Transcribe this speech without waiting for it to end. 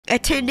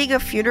attending a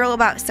funeral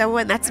about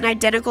someone that's an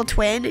identical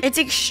twin. It's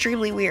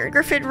extremely weird.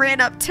 Griffin ran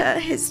up to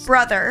his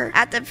brother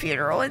at the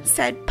funeral and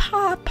said,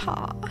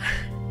 Papa.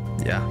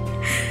 Yeah.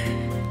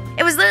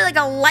 It was literally like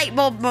a light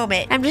bulb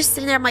moment. I'm just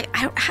sitting there, I'm like,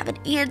 I don't have an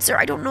answer.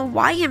 I don't know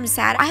why I'm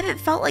sad. I haven't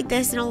felt like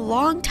this in a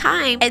long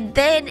time. And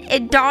then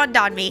it dawned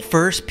on me.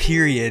 First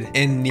period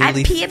in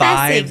nearly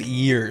 5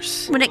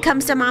 years. When it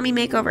comes to mommy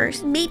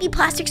makeovers, maybe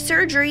plastic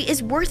surgery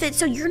is worth it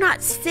so you're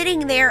not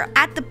sitting there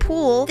at the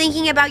pool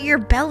thinking about your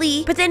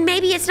belly. But then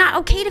maybe it's not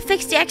okay to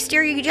fix the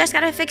exterior. You just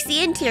gotta fix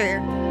the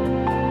interior.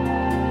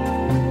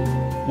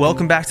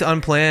 Welcome back to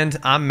Unplanned.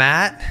 I'm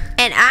Matt.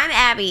 And I'm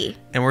Abby.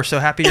 And we're so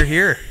happy you're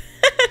here.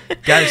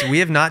 Guys, we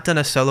have not done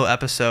a solo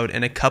episode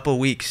in a couple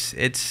weeks.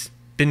 It's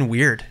been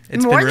weird.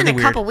 It's More been really than a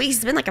weird. couple weeks.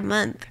 It's been like a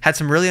month. Had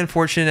some really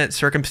unfortunate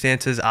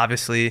circumstances,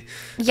 obviously.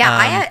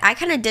 Yeah, I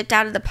kind of dipped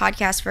out of the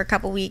podcast for a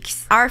couple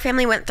weeks. Our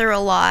family went through a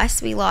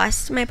loss. We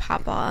lost my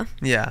papa.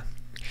 Yeah.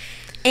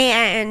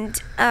 And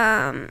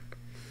I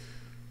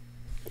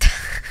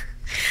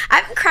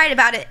haven't cried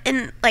about it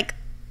in, like,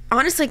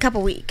 honestly, a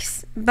couple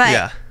weeks. But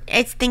Yeah.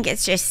 I think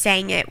it's just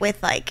saying it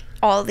with, like,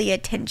 all the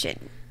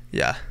attention.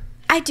 Yeah.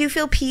 I do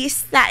feel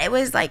peace that it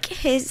was, like,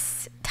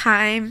 his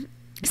time.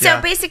 So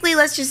Yeah. basically,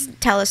 let's just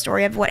tell a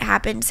story of what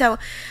happened. So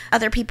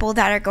other people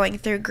that are going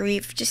through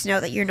grief, just know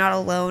that you're not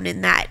alone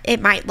in that.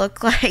 It might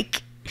look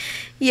like,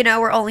 you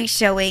know, we're only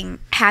showing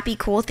happy,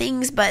 cool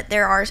things, but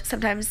there are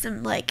sometimes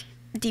some, like,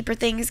 deeper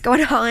things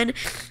going on.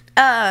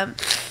 But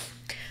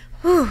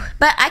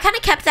I kind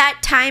of kept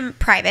that time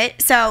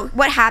private. So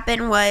what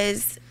happened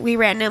was we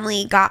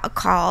randomly got a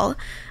call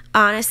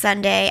on a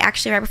Sunday,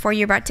 actually right before you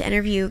were about to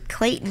interview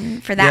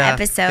Clayton for that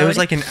episode. It was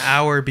like an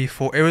hour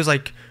before. It was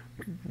like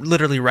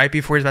literally right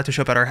before he was about to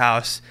show up at our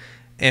house.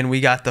 And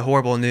we got the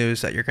horrible news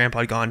that your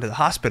grandpa had gone to the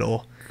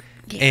hospital.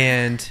 Yeah.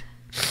 And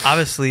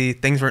obviously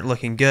things weren't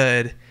looking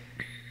good.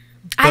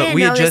 I didn't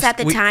know this at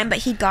the time, but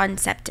he'd gone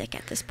septic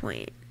at this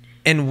point.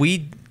 And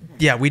we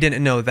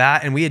didn't know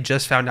that. And we had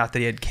just found out that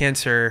he had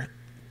cancer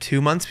 2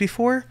 months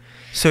before.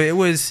 So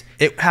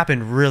it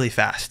happened really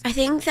fast. I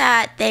think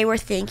that they were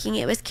thinking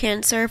it was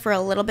cancer for a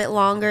little bit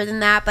longer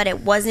than that, but it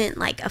wasn't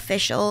like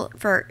official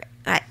for,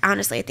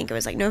 honestly, I think it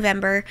was like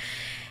November.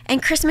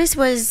 And Christmas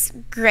was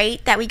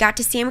great that we got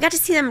to see him. We got to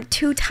see them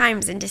 2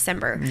 times in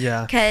December.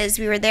 Yeah. Because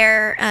we were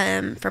there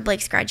for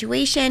Blake's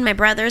graduation, my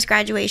brother's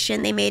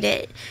graduation. They made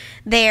it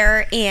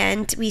there,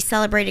 and we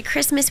celebrated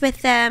Christmas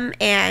with them.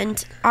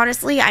 And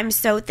honestly, I'm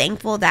so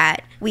thankful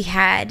that we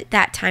had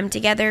that time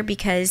together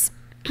because...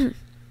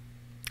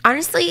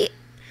 honestly,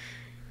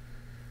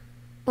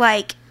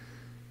 like...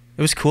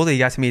 It was cool that he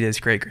got to meet his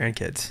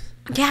great-grandkids.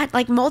 Yeah,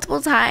 like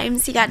multiple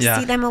times. He got to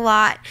see them a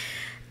lot.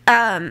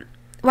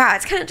 Wow,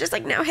 it's kind of just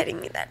like now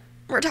hitting me that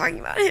we're talking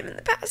about him in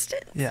the past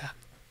tense. Yeah.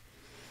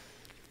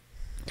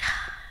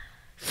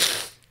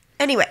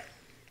 Anyway.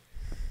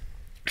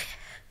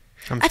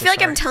 I feel like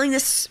sorry. I'm telling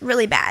this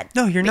really bad.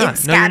 No, you're not.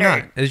 It's No, you're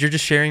scattered. not. You're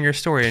just sharing your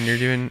story and you're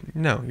doing...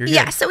 No, you're good.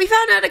 Yeah, so we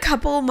found out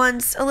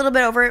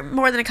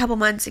more than a couple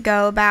months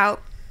ago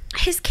about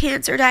his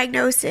cancer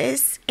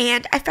diagnosis,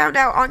 and I found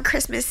out on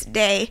Christmas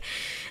Day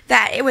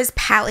that it was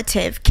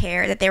palliative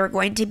care that they were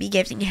going to be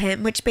giving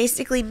him, which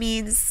basically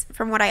means,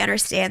 from what I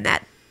understand,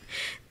 that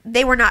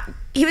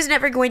he was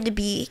never going to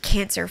be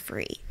cancer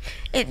free.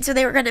 And so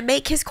they were going to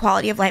make his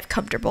quality of life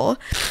comfortable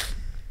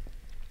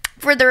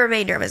for the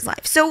remainder of his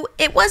life. So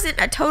it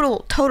wasn't a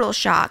total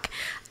shock.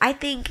 I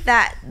think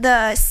that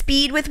the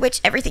speed with which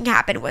everything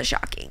happened was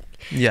shocking.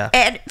 Yeah.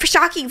 And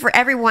shocking for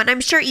everyone.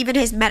 I'm sure even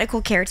his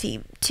medical care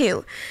team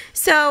too.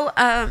 So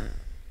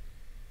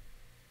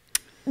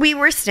we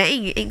were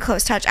staying in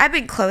close touch. I've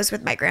been close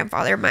with my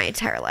grandfather my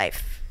entire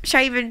life.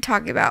 Should I even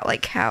talk about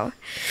like how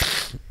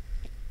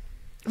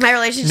my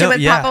relationship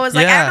with Papa was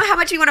like? I don't know how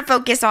much you want to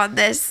focus on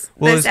this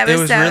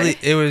episode.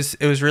 It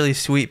was really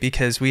sweet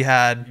because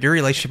your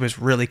relationship was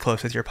really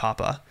close with your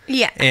Papa.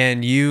 Yeah.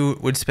 And you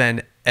would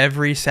spend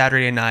every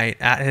Saturday night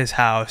at his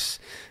house.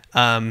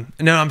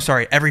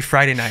 Every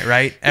Friday night,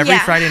 right?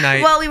 Friday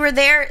night. Well, we were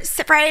there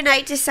Friday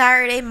night to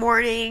Saturday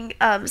morning,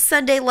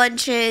 Sunday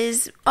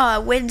lunches,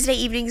 Wednesday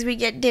evenings we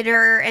get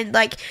dinner, and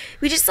like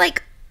we just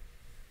like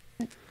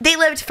they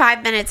lived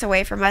 5 minutes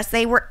away from us.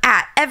 They were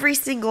at every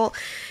single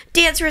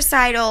dance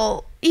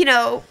recital, you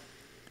know,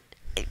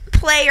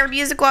 play or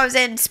musical I was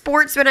in,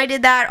 sports when I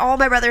did that, all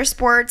my brother's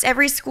sports,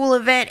 every school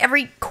event,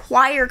 every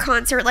choir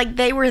concert, like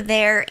they were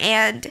there,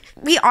 and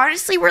we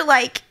honestly were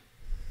like,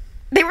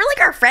 they were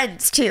like our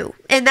friends too.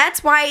 And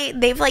that's why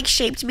they've like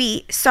shaped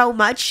me so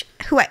much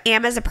who I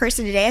am as a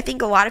person today. I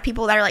think a lot of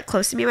people that are like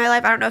close to me in my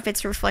life, I don't know if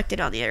it's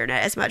reflected on the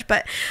internet as much,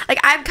 but like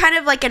I'm kind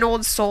of like an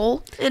old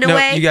soul in a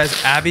way. You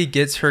guys, Abby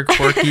gets her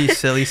quirky,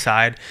 silly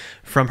side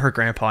from her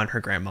grandpa and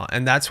her grandma.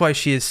 And that's why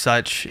she is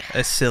such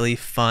a silly,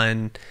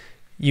 fun,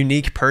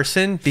 unique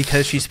person,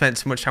 because she spent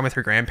so much time with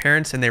her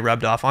grandparents and they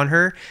rubbed off on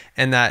her.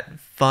 And that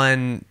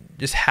fun,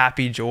 just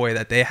happy joy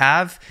that they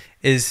have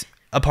is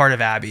a part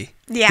of Abby.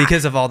 Yeah.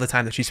 Because of all the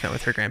time that she spent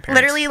with her grandparents.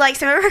 Literally, like,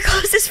 some of her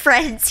closest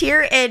friends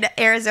here in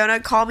Arizona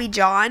call me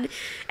John.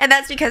 And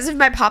that's because of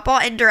my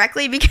papa,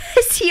 indirectly,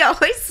 because he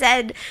always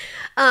said,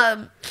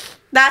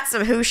 that's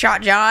some who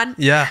shot John.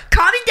 Yeah.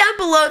 Comment down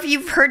below if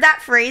you've heard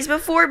that phrase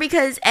before,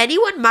 because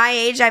anyone my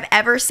age I've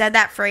ever said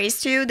that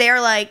phrase to,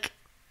 they're like,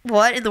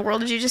 what in the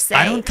world did you just say?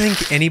 I don't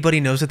think anybody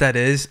knows what that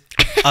is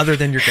other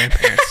than your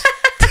grandparents.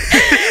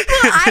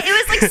 It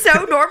was like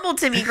so normal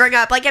to me growing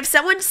up. Like, if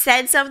someone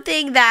said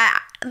something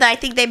that I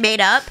think they made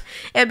up,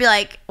 it would be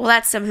like, well,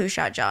 that's some who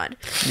shot John.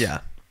 Yeah.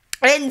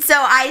 And so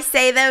I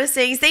say those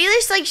things. They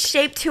just like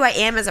shaped who I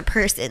am as a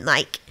person.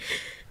 Like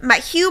my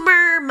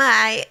humor,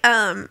 my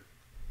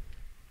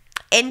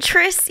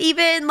interests,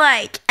 even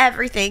like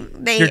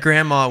everything. Your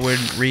grandma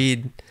would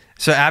read.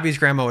 So Abby's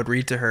grandma would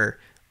read to her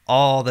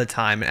all the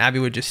time, and Abby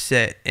would just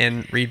sit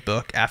and read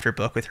book after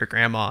book with her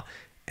grandma.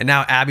 And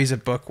now Abby's a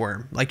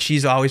bookworm. Like,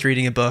 she's always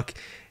reading a book.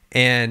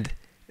 And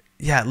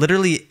yeah,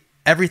 literally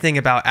everything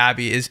about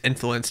Abby is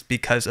influenced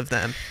because of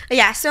them.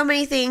 Yeah, so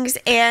many things.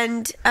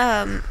 And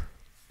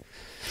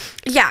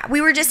yeah, we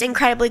were just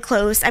incredibly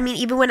close. I mean,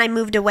 even when I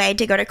moved away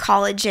to go to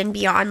college and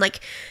beyond,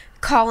 like,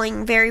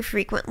 calling very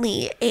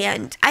frequently.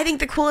 And I think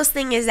the coolest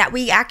thing is that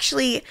we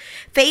actually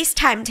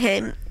FaceTimed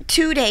him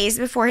 2 days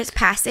before his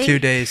passing. 2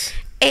 days.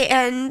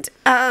 And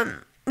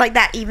like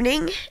that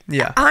evening.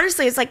 Yeah.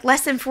 Honestly, it's like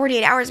less than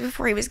 48 hours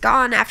before he was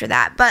gone after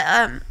that. But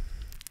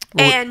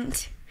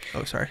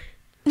oh, sorry.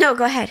 No,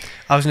 go ahead.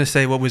 I was going to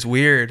say, what was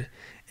weird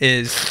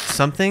is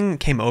something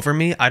came over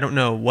me. I don't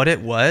know what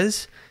it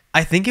was.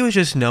 I think it was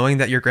just knowing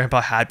that your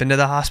grandpa had been to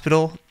the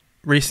hospital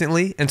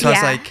recently. And so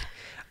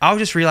I was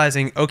just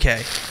realizing,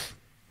 okay,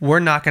 we're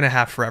not going to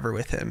have forever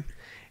with him.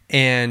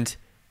 And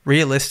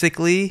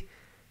realistically,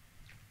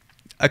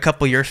 a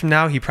couple years from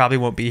now, he probably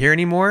won't be here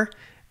anymore.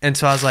 And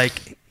so I was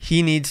like,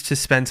 he needs to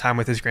spend time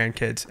with his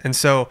grandkids. And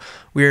so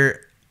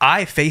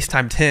I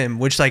FaceTimed him,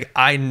 which like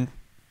I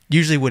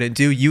usually wouldn't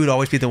do. You would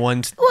always be the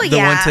one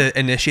to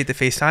initiate the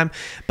FaceTime.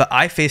 But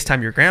I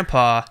FaceTimed your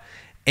grandpa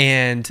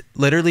and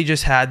literally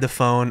just had the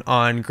phone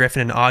on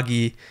Griffin and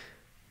Augie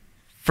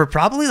for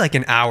probably like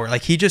an hour.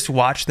 Like, he just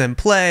watched them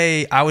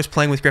play. I was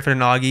playing with Griffin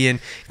and Augie and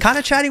kind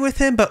of chatting with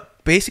him,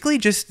 but basically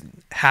just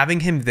having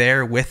him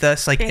there with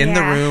us, like in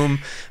the room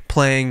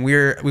playing.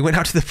 We went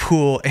out to the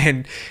pool,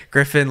 and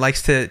Griffin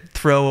likes to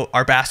throw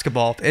our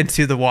basketball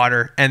into the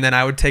water, and then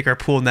I would take our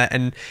pool net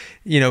and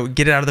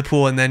get it out of the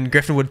pool, and then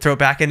Griffin would throw it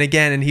back in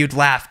again, and he would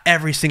laugh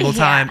every single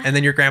time. And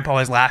then your grandpa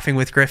was laughing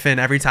with Griffin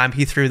every time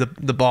he threw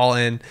the ball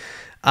in.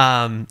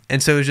 And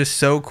so it was just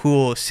so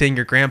cool seeing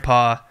your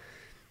grandpa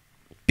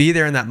be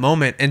there in that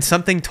moment. And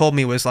something told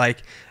me was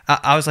like,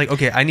 I was like,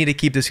 okay, I need to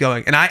keep this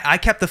going. And I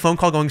kept the phone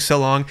call going so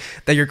long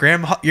that your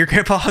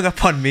grandpa hung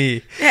up on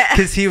me,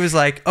 because he was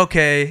like,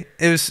 okay,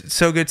 it was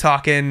so good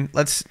talking.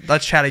 Let's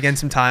chat again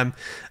sometime.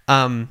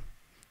 And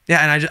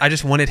I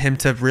just wanted him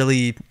to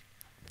really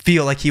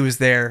feel like he was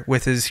there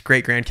with his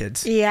great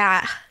grandkids.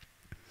 Yeah.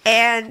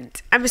 And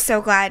I'm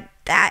so glad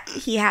that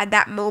he had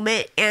that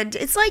moment. And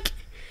it's like,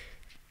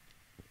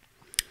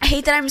 I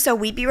hate that I'm so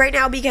weepy right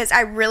now, because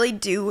I really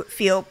do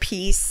feel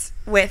peace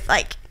with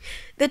like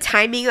the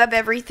timing of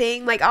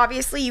everything. Like,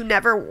 obviously you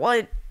never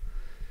want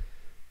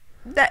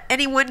that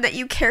anyone that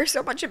you care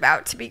so much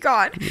about to be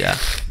gone. Yeah.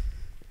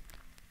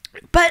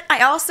 But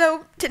I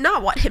also did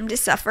not want him to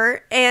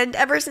suffer. And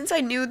ever since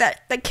I knew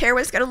that the care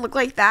was going to look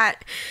like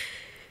that,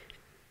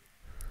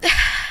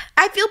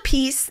 I feel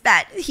peace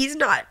that he's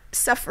not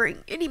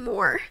suffering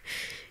anymore.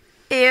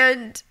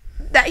 And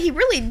that he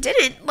really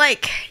didn't,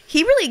 like,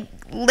 he really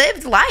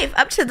lived life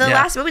up to the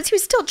last moments. He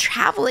was still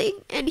traveling,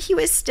 and he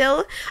was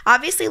still,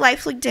 obviously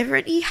life looked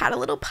different. He had a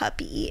little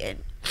puppy, and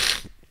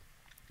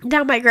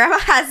now my grandma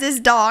has this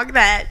dog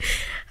that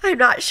I'm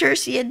not sure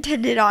she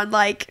intended on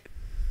like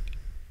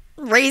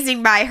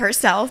raising by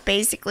herself,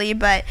 basically,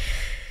 but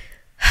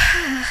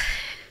I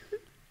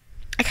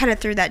kind of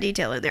threw that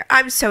detail in there.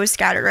 I'm so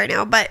scattered right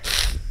now,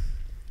 but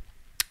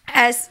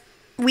as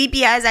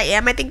weepy as I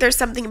am, I think there's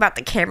something about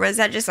the cameras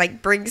that just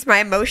like brings my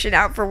emotion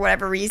out for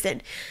whatever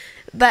reason.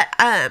 But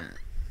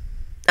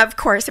of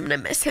course I'm gonna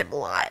miss him a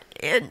lot,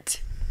 and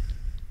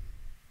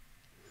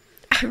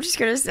I'm just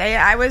gonna say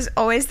I was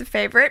always the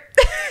favorite.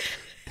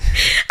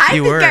 I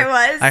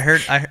was.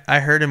 I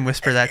heard him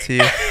whisper that to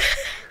you.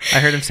 I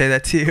heard him say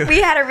that to you.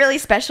 We had a really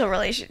special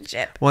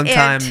relationship. One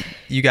time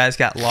you guys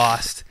got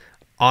lost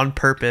on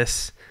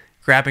purpose,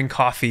 grabbing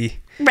coffee.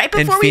 Right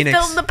before we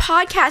filmed the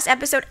podcast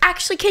episode.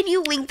 Actually, can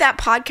you link that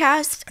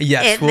podcast?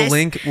 Yes, we'll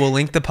link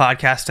the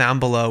podcast down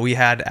below. We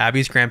had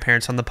Abby's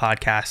grandparents on the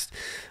podcast.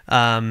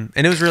 And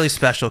it was really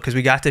special because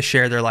we got to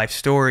share their life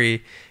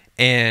story,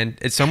 and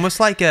it's almost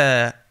like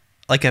a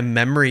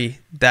memory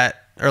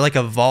that, or like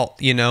a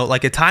vault,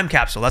 like a time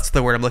capsule. That's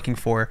the word I'm looking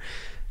for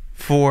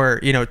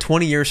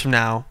 20 years from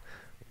now,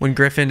 when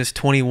Griffin is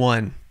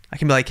 21. I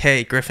can be like,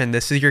 hey, Griffin,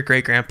 this is your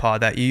great grandpa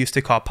that you used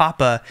to call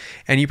Papa,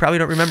 and you probably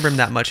don't remember him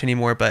that much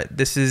anymore, but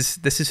this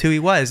is who he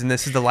was, and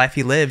this is the life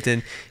he lived,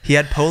 and he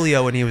had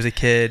polio when he was a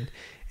kid,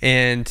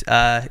 and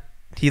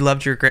he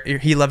loved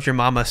your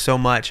mama so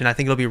much, and I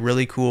think it'll be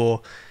really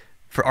cool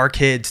for our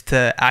kids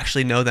to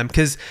actually know them,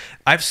 because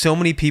I have so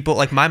many people,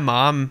 like my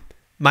mom,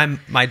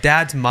 my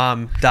dad's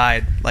mom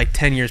died like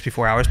 10 years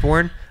before I was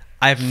born.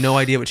 I have no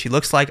idea what she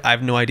looks like. I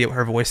have no idea what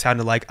her voice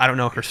sounded like. I don't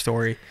know her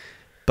story,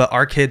 but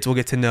our kids will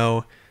get to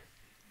know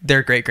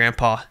their great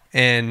grandpa,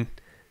 and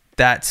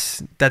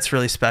that's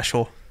really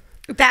special.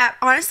 That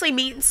honestly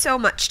means so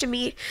much to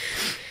me.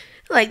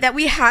 Like that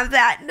we have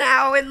that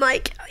now, and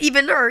like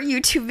even our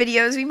YouTube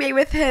videos we made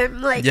with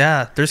him. Like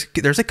yeah,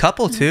 there's a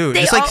couple too.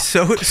 Just like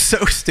so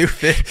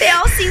stupid. They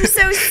all seem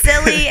so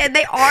silly, and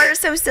they are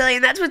so silly,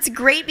 and that's what's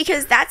great,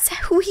 because that's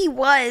who he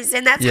was,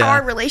 and that's how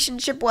our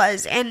relationship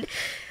was. And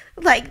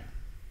like,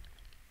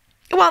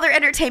 while they're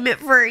entertainment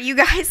for you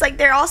guys, like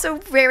they're also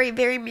very,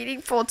 very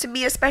meaningful to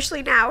me,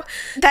 especially now.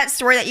 That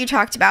story that you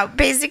talked about,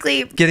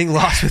 basically getting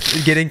lost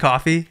with getting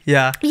coffee.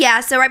 Yeah.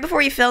 So right before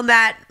we filmed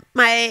that,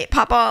 my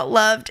papa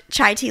loved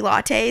chai tea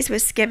lattes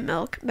with skim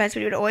milk. That's what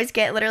he would always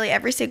get, literally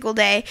every single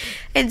day.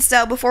 And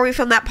so before we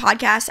filmed that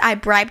podcast, I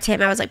bribed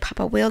him. I was like,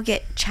 Papa, we'll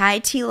get chai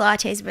tea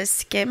lattes with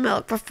skim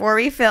milk before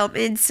we film.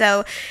 And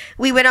so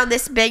we went on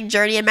this big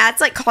journey, and Matt's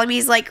like calling me.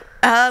 He's like,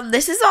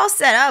 this is all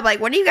set up.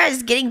 Like, when are you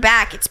guys getting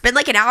back? It's been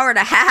like an hour and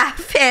a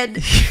half.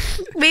 And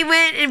we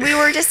went, and we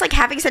were just like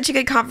having such a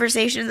good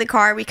conversation in the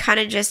car. We kind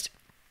of just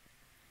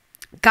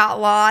got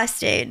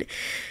lost, and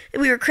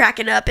we were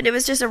cracking up, and it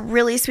was just a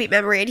really sweet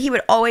memory. And he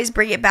would always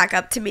bring it back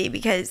up to me,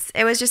 because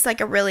it was just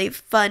like a really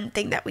fun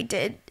thing that we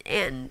did,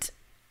 and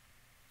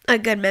a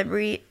good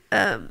memory.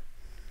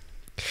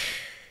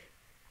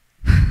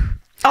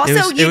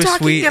 Also,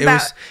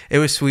 it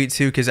was sweet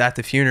too, because at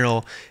the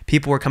funeral,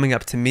 people were coming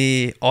up to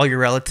me, all your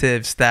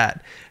relatives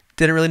that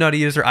didn't really know how to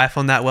use their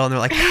iPhone that well, and they're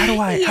like, how do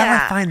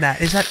I find that?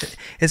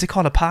 Is it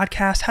called a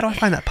podcast? How do I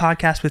find that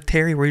podcast with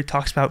Terry where he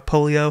talks about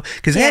polio?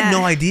 Because they had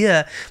no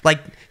idea. Like,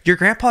 your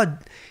grandpa,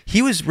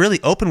 he was really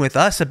open with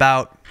us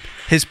about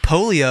his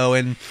polio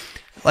and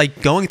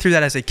like going through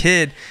that as a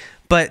kid,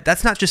 but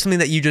that's not just something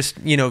that you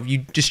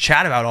just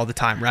chat about all the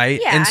time,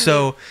 right? Yeah, and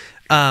so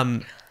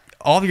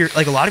all of your,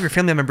 like, a lot of your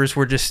family members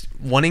were just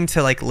wanting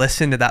to like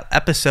listen to that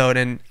episode,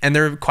 and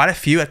there were quite a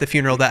few at the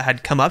funeral that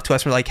had come up to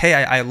us and were like, hey,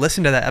 I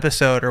listened to that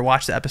episode or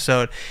watched the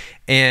episode,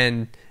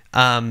 and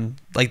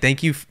like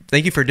thank you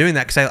for doing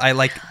that, because I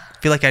like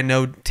feel like I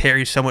know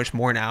Terry so much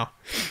more now.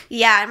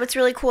 Yeah, and what's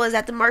really cool is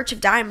that the March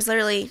of Dimes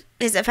literally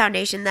is a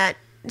foundation that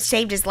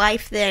saved his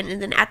life then, and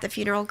then at the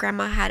funeral,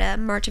 Grandma had a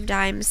March of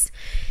Dimes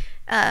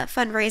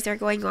fundraiser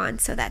going on,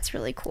 so that's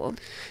really cool.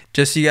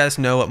 Just so you guys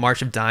know what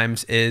March of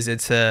Dimes is,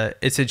 it's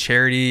a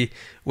charity,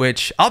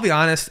 which I'll be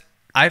honest,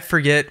 I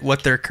forget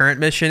what their current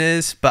mission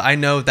is, but I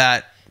know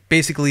that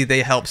basically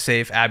they helped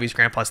save Abby's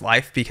grandpa's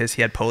life because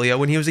he had polio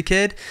when he was a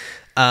kid.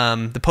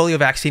 The polio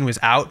vaccine was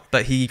out,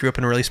 but he grew up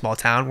in a really small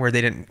town where they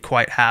didn't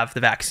quite have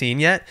the vaccine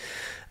yet,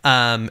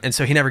 and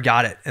so he never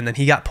got it, and then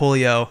he got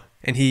polio,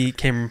 and he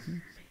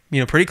came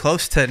pretty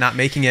close to not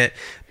making it,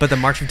 but the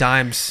March of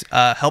Dimes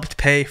helped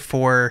pay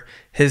for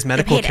his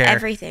medical care.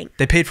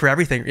 They paid for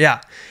everything.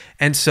 Yeah.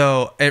 And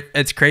so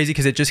it's crazy,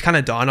 because it just kind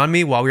of dawned on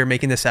me while we were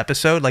making this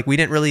episode. Like, we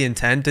didn't really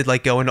intend to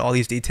like go into all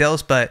these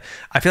details, but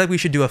I feel like we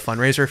should do a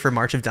fundraiser for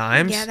March of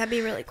Dimes. Yeah, that'd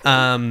be really cool.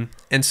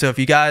 And so if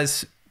you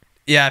guys,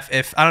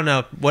 if I don't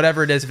know,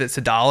 whatever it is, if it's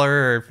 $1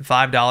 or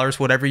 $5,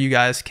 whatever you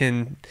guys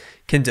can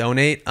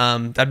donate,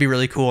 that'd be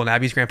really cool. And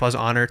Abby's grandpa's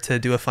honor to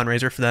do a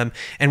fundraiser for them,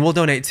 and we'll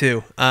donate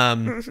too.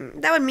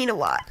 That would mean a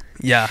lot.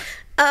 Yeah.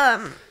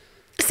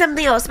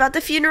 Something else about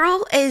the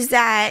funeral is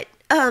that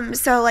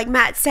so like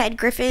Matt said,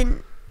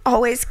 Griffin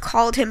always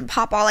called him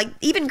Papa. Like,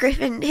 even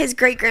Griffin, his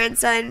great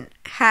grandson,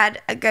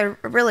 had a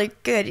really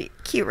good,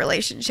 cute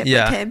relationship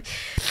with him,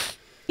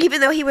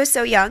 even though he was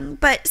so young.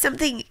 But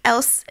something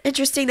else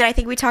interesting that I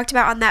think we talked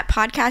about on that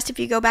podcast, if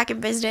you go back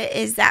and visit it,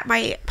 is that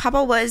my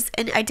Papa was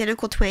an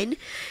identical twin.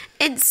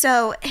 And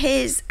so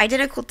his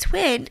identical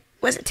twin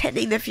was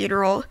attending the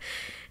funeral,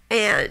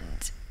 and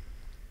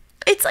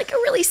it's like a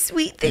really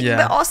sweet thing,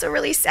 but also a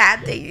really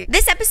sad thing.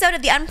 This episode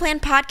of the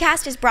Unplanned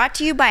podcast is brought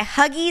to you by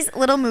Huggies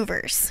Little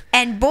Movers.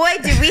 And boy,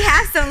 do we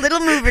have some little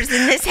movers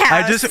in this house.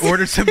 I just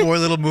ordered some more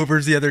little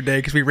movers the other day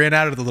because we ran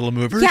out of the little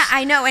movers. Yeah,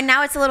 I know. And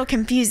now it's a little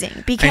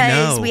confusing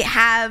because we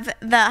have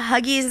the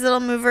Huggies Little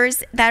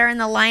Movers that are in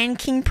the Lion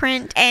King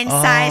print and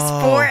size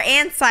 4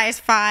 and size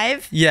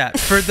 5. Yeah.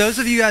 For those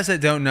of you guys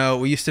that don't know,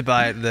 we used to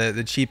buy the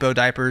cheapo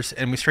diapers,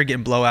 and we started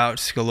getting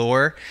blowouts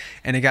galore.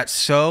 And it got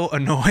so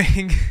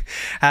annoying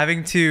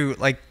having to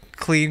like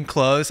clean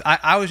clothes.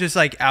 I was just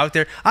like out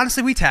there.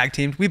 Honestly, we tag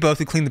teamed. We both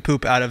would clean the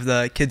poop out of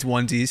the kids'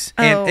 onesies,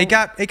 and it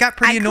got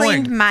pretty annoying.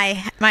 I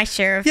cleaned my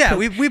share of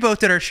poop. we both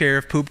did our share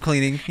of poop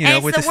cleaning.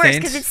 And with it's the worst stains.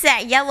 because it's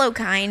that yellow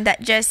kind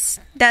that just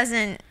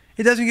doesn't.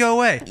 It doesn't go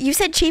away. You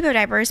said cheapo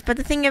diapers, but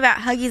the thing about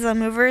Huggies Little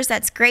Movers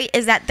that's great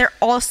is that they're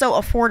also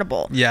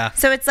affordable. Yeah.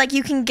 So it's like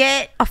you can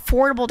get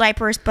affordable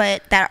diapers,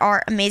 but that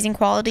are amazing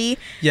quality.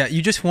 Yeah,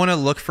 you just want to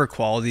look for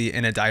quality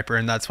in a diaper,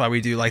 and that's why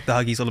we do like the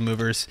Huggies Little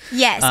Movers.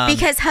 Yes,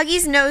 because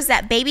Huggies knows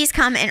that babies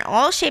come in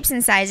all shapes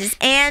and sizes,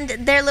 and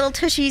their little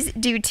tushies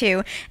do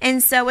too.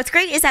 And so what's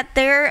great is that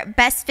their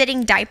best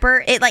fitting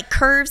diaper, it like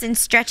curves and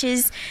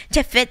stretches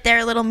to fit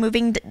their little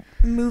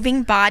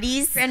moving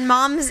bodies. And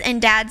moms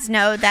and dads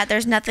know that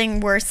there's nothing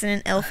worse than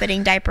an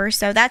ill-fitting diaper.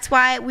 So that's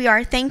why we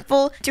are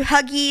thankful to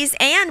Huggies.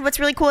 And what's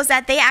really cool is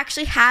that they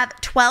actually have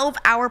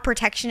 12-hour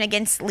protection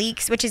against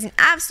leaks, which is an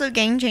absolute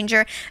game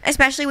changer,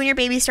 especially when your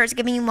baby starts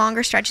giving you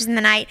longer stretches in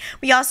the night.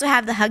 We also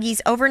have the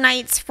Huggies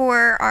overnights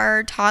for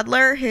our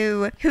toddler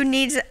who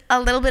needs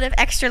a little bit of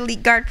extra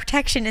leak guard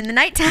protection in the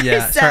nighttime.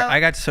 Yeah, so sorry, I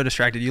got so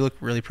distracted. You look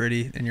really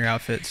pretty in your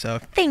outfit, so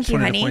thank you,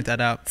 wanted honey. to point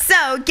that out.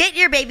 So get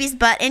your baby's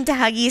butt into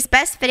Huggies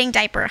best fitting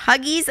diaper.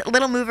 Huggies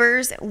Little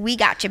Movers, we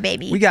got you,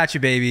 baby. We got you,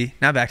 baby.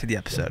 Now back to the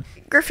episode.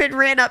 Griffin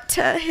ran up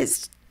to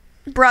his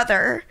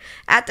brother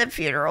at the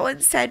funeral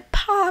and said,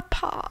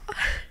 "Papa."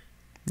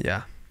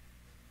 Yeah.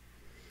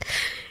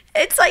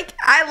 It's like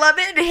I love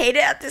it and hate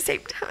it at the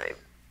same time.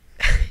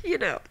 You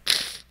know.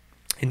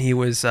 And he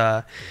was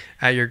at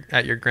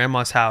your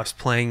grandma's house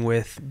playing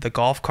with the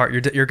golf cart.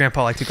 Your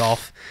grandpa liked to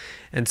golf,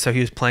 and so he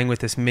was playing with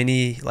this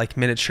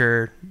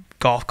miniature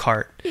golf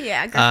cart.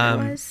 Yeah,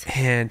 Griffin was.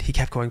 And he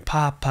kept going,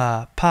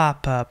 "Papa,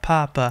 Papa,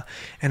 Papa,"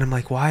 and I'm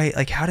like, why?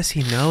 Like, how does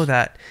he know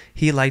that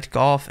he liked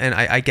golf? And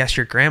I guess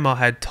your grandma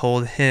had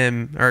told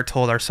him, or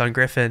told our son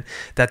Griffin,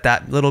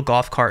 that little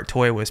golf cart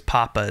toy was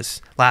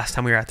Papa's last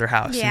time we were at their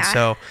house. Yeah.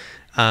 And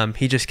so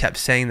he just kept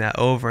saying that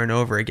over and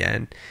over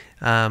again.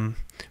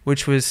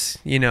 Which was,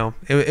 it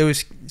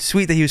was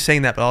sweet that he was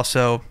saying that, but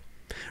also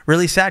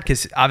really sad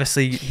because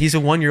obviously he's a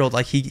 1-year-old.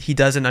 Like he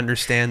doesn't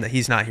understand that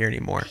he's not here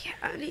anymore.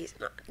 Yeah, and he's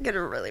not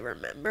gonna really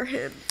remember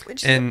him,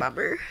 which is a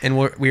bummer. And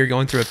we were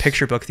going through a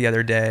picture book the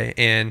other day,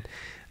 and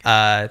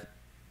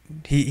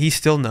he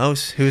still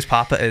knows who his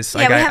Papa is.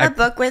 Yeah, we have a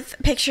book with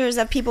pictures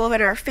of people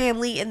in our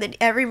family, and then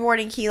every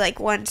morning he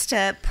wants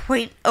to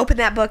open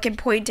that book and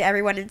point to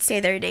everyone and say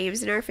their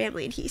names in our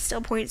family, and he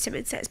still points to him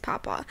and says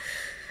Papa.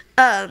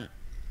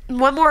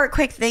 One more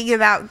quick thing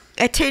about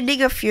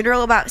attending a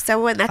funeral about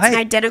someone that's an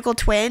identical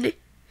twin.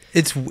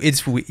 It's weird.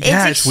 It's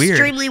weird.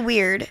 Extremely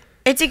weird.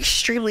 It's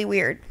extremely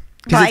weird.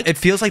 Because it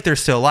feels like they're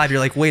still alive. You're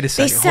like, wait a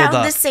second, hold up. They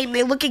sound the same.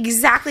 They look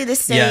exactly the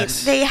same.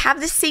 Yes. They have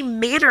the same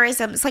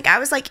mannerisms. Like, I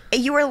was like,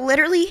 you are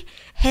literally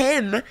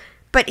him,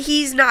 but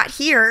he's not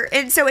here.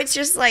 And so it's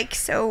just like,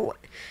 so...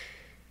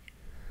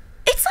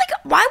 It's like,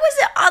 why was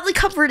it oddly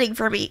comforting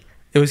for me?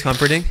 It was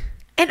comforting?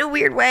 In a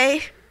weird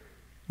way.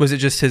 Was it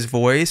just his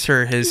voice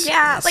or his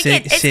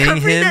it's seeing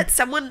comforting him? that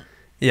someone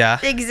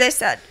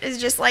exists that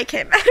is just like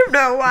him. I don't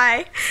know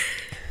why.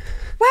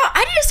 Wow,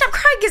 I need to stop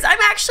crying because I'm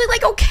actually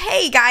like,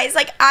 okay, guys.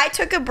 Like, I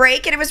took a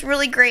break and it was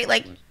really great.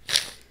 Like,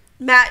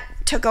 Matt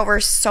took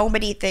over so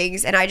many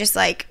things and I just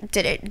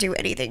didn't do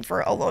anything for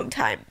a long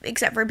time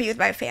except for be with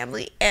my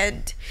family.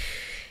 And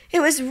it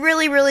was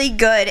really, really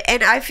good.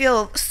 And I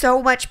feel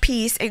so much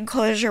peace and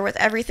closure with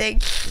everything.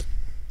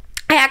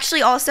 I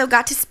actually also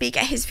got to speak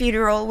at his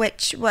funeral,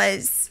 which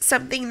was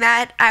something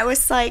that I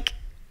was like,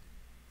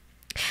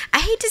 I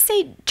hate to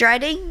say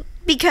dreading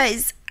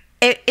because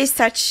it is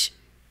such,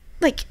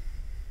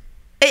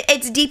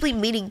 it's deeply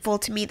meaningful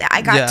to me that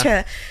I got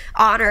to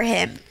honor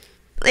him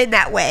in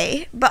that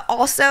way. But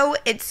also,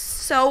 it's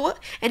so,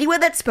 anyone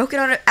that's spoken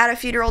at a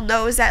funeral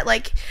knows that,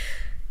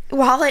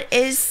 while it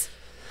is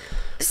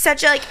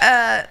such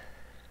a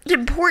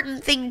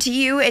important thing to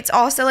you, it's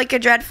also a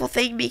dreadful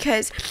thing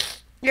because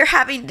you're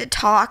having to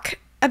talk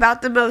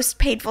about the most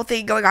painful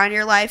thing going on in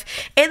your life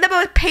in the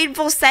most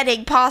painful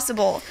setting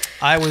possible.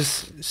 I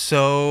was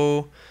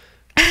so...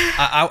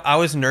 I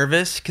was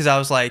nervous because I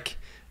was like,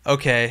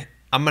 okay,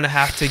 I'm going to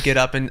have to get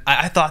up. And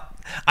I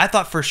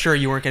thought for sure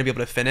you weren't going to be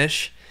able to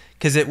finish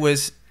because it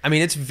was... I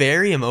mean, it's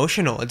very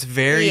emotional. It's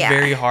very,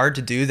 very hard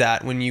to do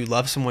that when you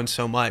love someone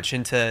so much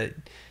and to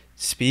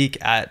speak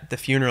at the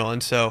funeral.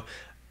 And so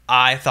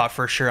I thought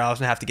for sure I was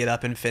going to have to get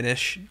up and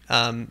finish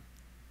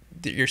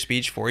your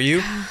speech for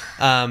you,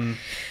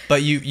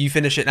 but you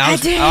finished it, and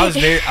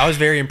I was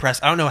very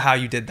impressed. I don't know how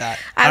you did that.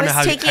 I don't know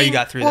how you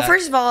got through that. Well,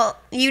 first of all,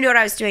 you know what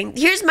I was doing.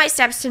 Here's my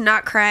steps to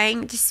not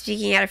crying to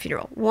speaking at a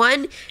funeral.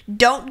 1,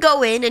 don't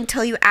go in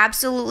until you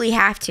absolutely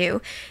have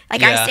to.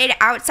 I stayed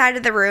outside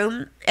of the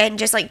room and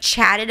just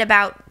chatted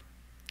about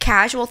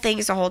casual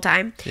things the whole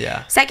time.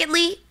 Yeah.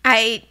 Secondly,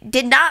 I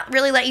did not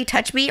really let you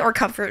touch me or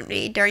comfort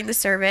me during the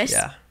service.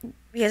 Yeah.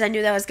 Because I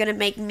knew that was gonna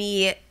make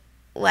me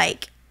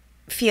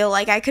feel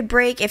like I could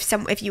break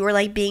if you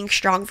were being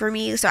strong for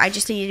me. So I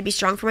just needed to be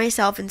strong for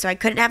myself, and so I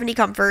couldn't have any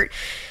comfort,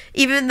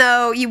 even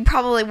though you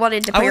probably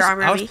wanted to put your arm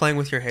around me. I was playing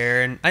with your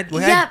hair, and I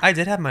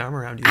did have my arm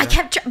around you. I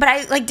kept, but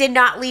I did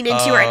not lean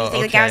into you or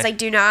anything. Okay. I was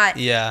do not.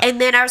 Yeah. And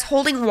then I was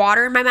holding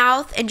water in my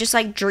mouth and just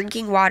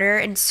drinking water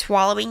and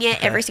swallowing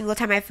it every single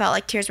time I felt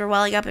like tears were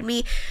welling up in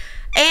me.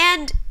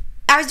 And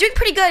I was doing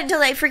pretty good until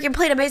they freaking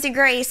played Amazing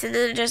Grace, and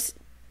then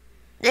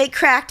it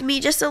cracked me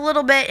just a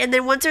little bit, and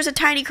then once there's a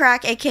tiny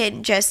crack, it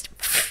can just,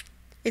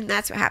 and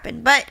that's what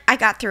happened. But I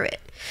got through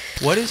it.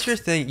 What is your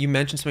thing? You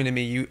mentioned something to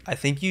me. I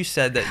think you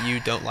said that you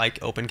don't like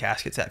open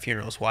caskets at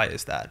funerals. Why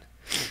is that?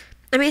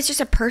 I mean, it's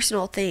just a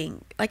personal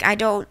thing. Like, I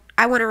want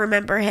to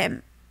remember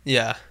him.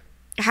 Yeah.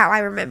 How I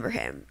remember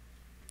him.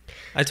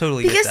 I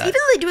totally get that. Because even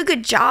though they do a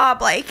good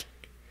job, like,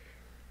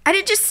 I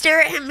didn't just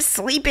stare at him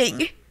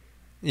sleeping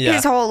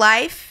his whole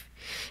life.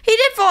 He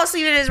did fall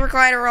asleep in his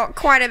recliner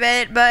quite a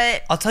bit,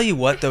 but... I'll tell you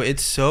what, though.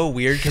 It's so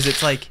weird because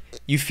it's like,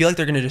 you feel like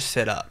they're going to just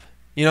sit up.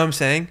 You know what I'm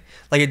saying?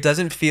 Like, it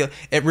doesn't feel...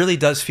 It really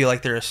does feel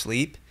like they're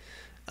asleep.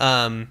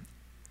 But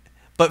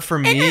for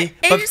me...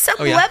 And some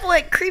level,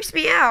 it creeps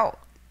me out.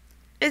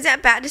 Is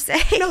that bad to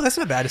say? No, that's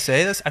not bad to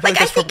say. I think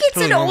it's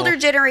an older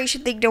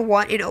generation thing to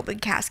want an open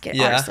casket,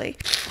 honestly.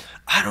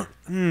 I don't...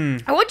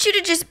 I want you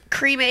to just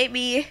cremate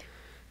me.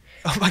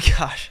 Oh, my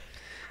gosh.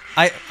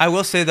 I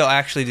will say, though, I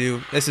actually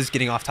do... This is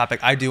getting off topic.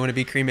 I do want to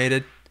be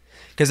cremated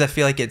because I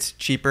feel like it's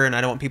cheaper, and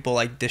I don't want people,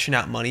 like, dishing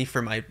out money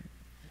for my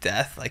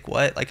death. Like,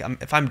 what? Like,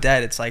 if I'm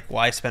dead, it's like,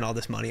 why spend all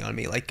this money on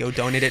me? Like, go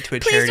donate it to a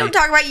charity. Please don't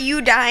talk about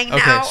you dying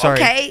now, sorry.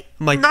 okay?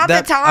 I'm like, not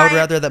the time. I would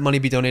rather that money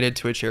be donated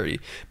to a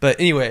charity. But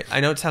anyway, I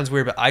know it sounds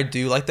weird, but I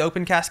do like the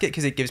open casket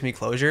because it gives me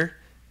closure.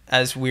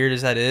 As weird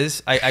as that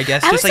is, I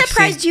guess. I was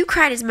surprised you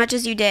cried as much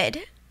as you did.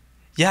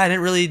 Yeah, I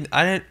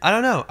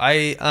don't know.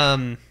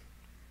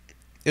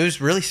 It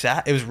was really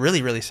sad. It was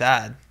really, really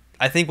sad.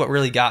 I think what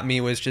really got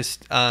me was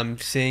just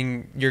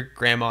seeing your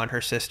grandma and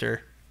her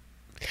sister.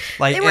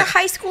 Like, they were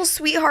high school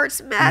sweethearts,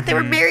 Matt. They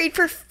were married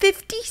for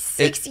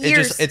 56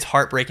 years. It's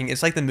heartbreaking.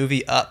 It's like the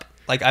movie Up.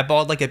 Like, I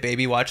bawled like a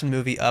baby watching the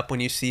movie Up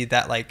when you see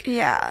that, like,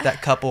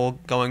 that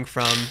couple going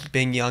from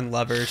being young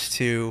lovers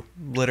to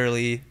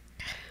literally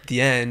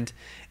the end.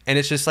 And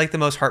it's just like the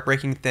most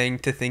heartbreaking thing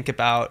to think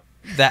about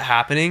that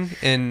happening.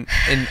 And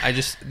I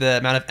just, the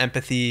amount of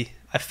empathy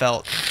I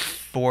felt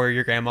for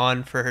your grandma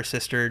and for her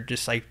sister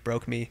just like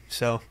broke me.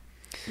 So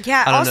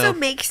yeah, it also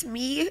makes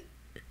me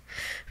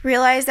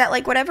realize that,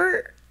 like,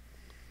 whatever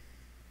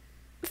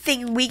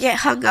thing we get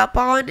hung up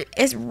on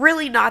is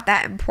really not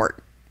that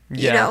important.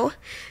 You know?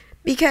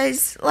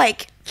 Because,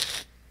 like,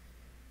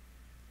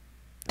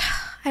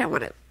 I don't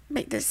want to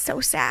make this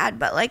so sad,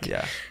 but, like,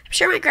 I'm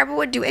sure my grandma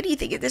would do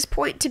anything at this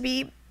point to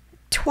be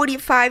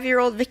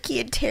 25-year-old Vicky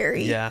and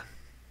Terry. Yeah.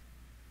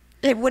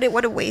 I wouldn't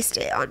want to waste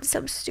it on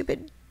some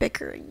stupid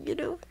bickering, you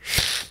know?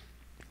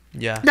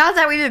 Yeah. Not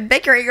that we've been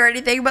bickering or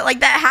anything, but, like,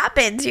 that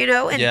happens, you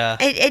know?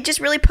 And it just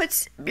really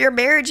puts your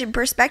marriage in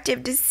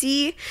perspective to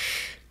see,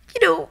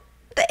 you know,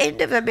 the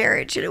end of a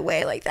marriage in a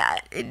way like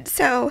that. And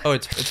so... Oh,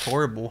 it's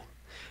horrible.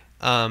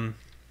 I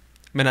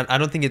mean, I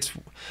don't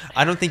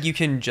think you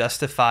can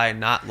justify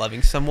not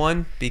loving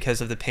someone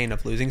because of the pain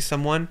of losing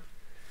someone.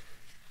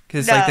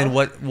 Because like, then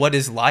what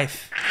is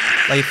life?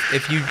 Like,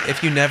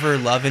 if you never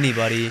love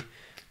anybody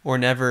or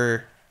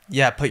never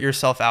put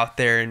yourself out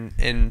there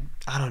and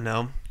I don't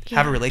know,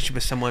 have a relationship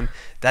with someone,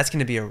 that's going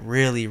to be a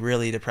really,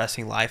 really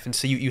depressing life. And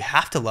so you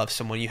have to love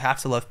someone, you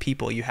have to love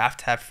people, you have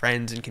to have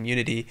friends and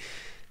community.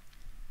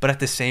 But at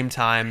the same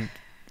time,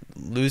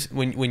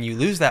 when you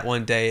lose that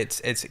one day,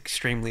 it's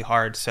extremely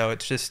hard. So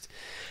it's just,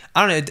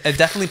 I don't know, it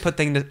definitely put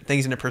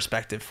things into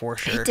perspective for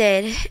sure.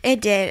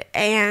 It did.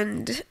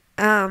 And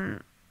I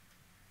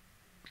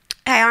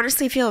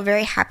honestly feel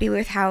very happy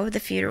with how the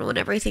funeral and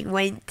everything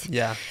went.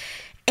 Yeah.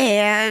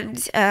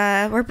 And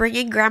we're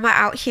bringing Grandma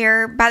out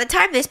here. By the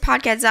time this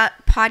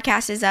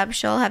podcast is up,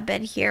 she'll have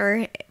been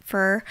here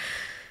for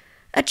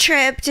a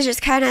trip to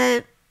just kind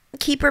of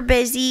keep her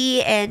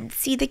busy and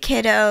see the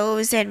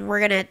kiddos. And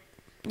we're going to,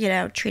 you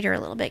know, treat her a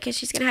little bit because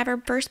she's going to have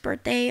her first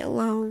birthday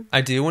alone.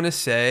 I do want to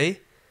say,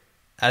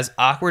 as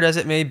awkward as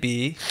it may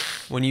be,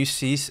 when you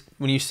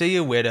see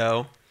a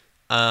widow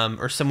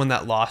or someone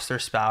that lost their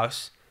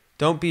spouse,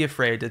 don't be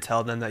afraid to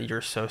tell them that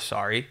you're so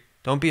sorry.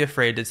 Don't be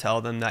afraid to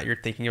tell them that you're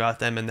thinking about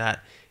them and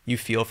that you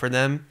feel for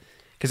them.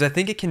 Because I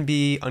think it can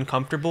be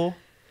uncomfortable.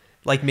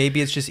 Like,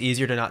 maybe it's just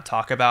easier to not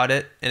talk about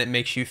it and it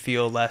makes you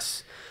feel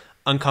less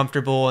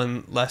uncomfortable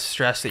and less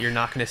stressed that you're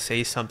not going to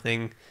say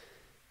something,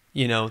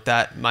 you know,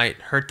 that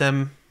might hurt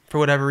them for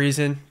whatever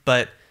reason.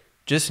 But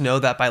just know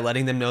that by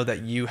letting them know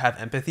that you have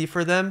empathy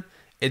for them,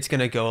 it's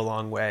going to go a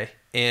long way.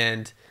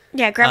 And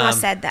yeah, Grandma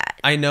said that.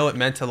 I know it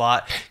meant a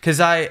lot because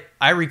I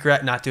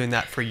regret not doing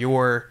that for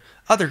your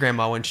other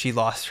grandma when she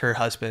lost her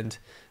husband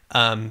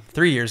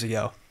 3 years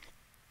ago.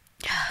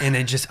 And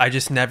I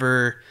just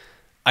never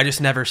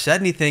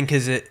said anything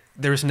because it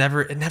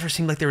never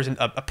seemed like there was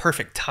a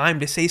perfect time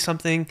to say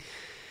something.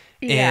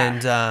 Yeah.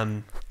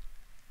 And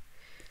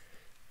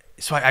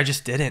so I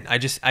just didn't. I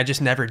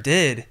just never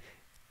did.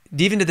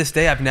 Even to this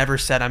day, I've never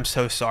said I'm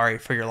so sorry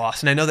for your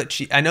loss. And I know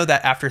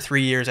that after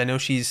 3 years,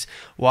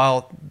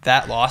 while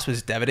that loss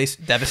was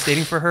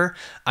devastating for her,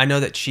 I know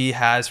that she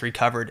has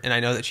recovered, and I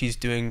know that I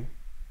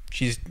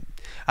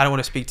don't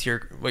want to speak to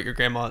what your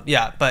grandma,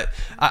 but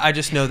I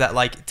just know that,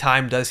 like,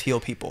 time does heal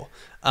people.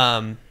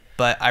 But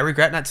I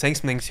regret not saying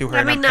something to her.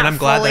 I mean, and I'm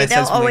glad that I said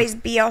something. There'll always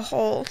be a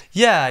hole.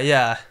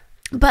 Yeah.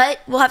 But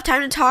we'll have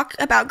time to talk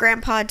about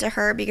Grandpa to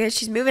her because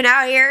she's moving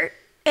out here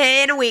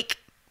in a week.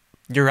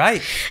 You're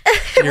right.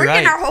 We're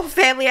getting our whole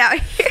family out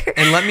here.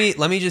 And let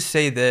me just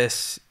say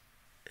this.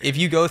 If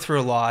you go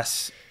through a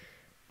loss,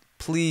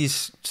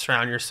 please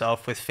surround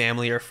yourself with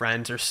family or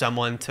friends or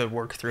someone to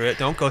work through it.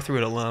 Don't go through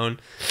it alone.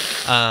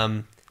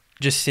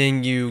 Just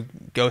seeing you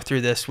go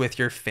through this with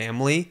your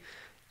family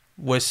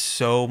was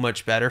so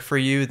much better for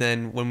you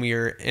than when we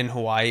were in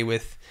Hawaii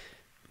with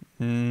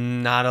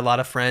not a lot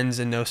of friends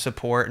and no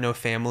support, no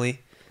family.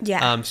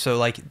 Yeah. So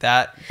like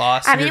that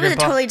loss. I mean, it was a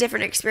totally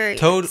different experience.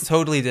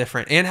 Totally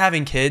different. And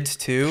having kids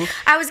too.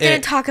 I was going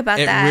to talk about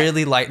that. It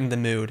really lightened the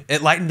mood.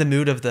 It lightened the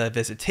mood of the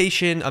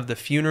visitation, of the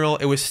funeral.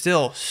 It was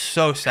still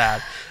so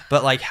sad.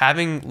 But like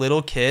having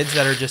little kids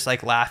that are just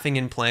like laughing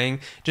and playing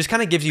just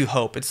kind of gives you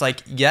hope. It's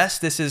like, yes,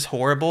 this is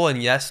horrible.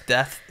 And yes,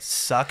 death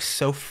sucks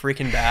so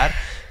freaking bad.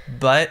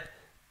 But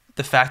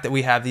the fact that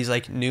we have these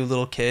like new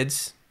little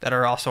kids that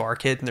are also our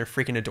kids and they're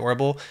freaking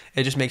adorable,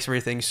 it just makes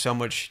everything so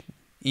much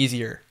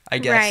easier, I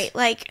guess. Right.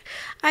 Like,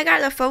 I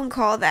got a phone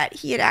call that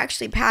he had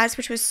actually passed,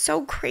 which was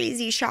so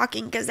crazy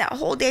shocking because that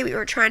whole day we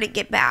were trying to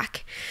get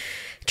back.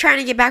 At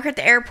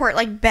the airport,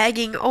 like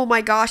begging. Oh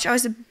my gosh, I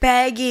was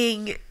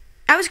begging.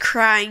 I was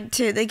crying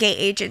to the gate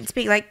agents,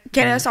 being like,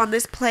 get us on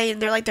this plane.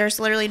 They're like, there's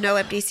literally no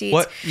empty seats.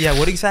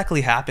 What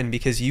exactly happened?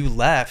 Because you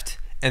left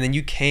and then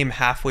you came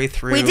halfway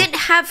through. We didn't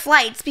have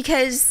flights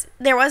because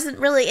there wasn't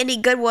really any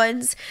good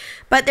ones,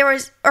 but there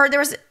was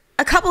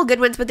a couple of good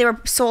ones, but they were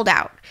sold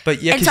out.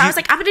 But yeah, and so I was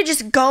like, I'm gonna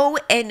just go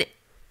and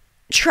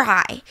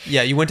try.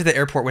 Yeah, you went to the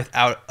airport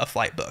without a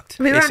flight booked.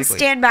 We were on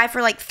standby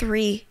for like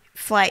 3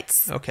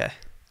 flights. Okay.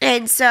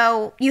 And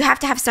so you have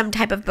to have some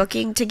type of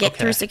booking to get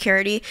through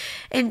security.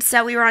 And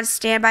so we were on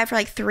standby for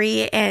like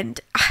 3, and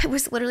I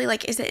was literally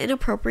like, is it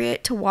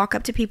inappropriate to walk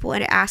up to people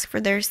and ask for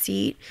their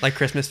seat? Like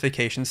Christmas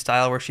Vacation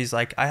style, where she's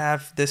like, I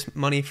have this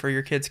money for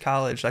your kid's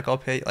college. Like, I'll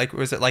pay. Like,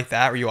 was it like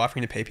that? Were you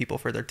offering to pay people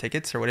for their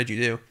tickets, or what did you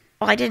do?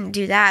 Well, I didn't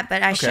do that,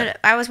 but I should.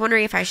 I was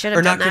wondering if I should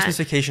have done that. Or not Christmas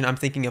Vacation. I'm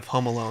thinking of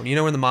Home Alone. You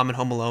know when the mom in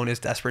Home Alone is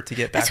desperate to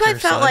get back to her son?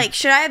 That's what I felt like.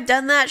 Should I have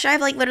done that? Should I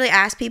have like literally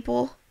asked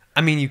people?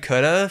 I mean, you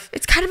could have.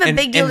 It's kind of a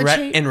big deal to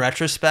change. In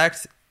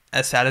retrospect,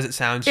 as sad as it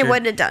sounds, it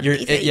wouldn't have done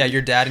anything.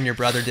 Your dad and your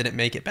brother didn't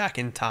make it back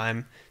in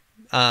time,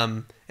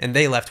 and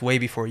they left way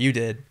before you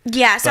did.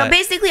 Yeah, so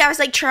basically I was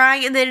like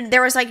trying, and then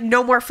there was like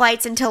no more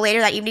flights until later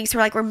that evening, so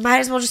we're like, we might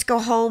as well just go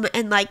home.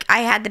 And like I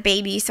had the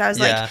baby, so I was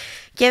like,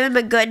 give him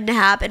a good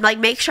nap and like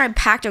make sure I'm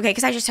packed okay,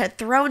 because I just had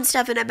thrown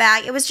stuff in a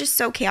bag. It was just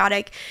so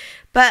chaotic.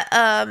 But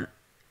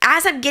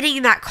as I'm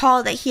getting that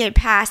call that he had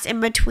passed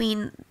in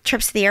between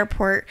trips to the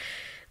airport,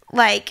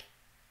 like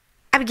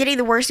I'm getting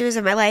the worst news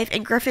of my life,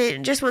 and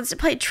Griffin just wants to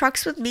play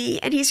trucks with me,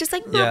 and he's just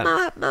like,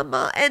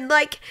 mama, and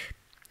like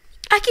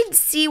I can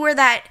see where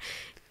that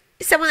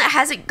someone that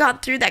hasn't gone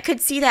through that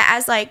could see that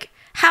as like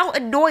how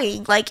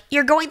annoying. Like,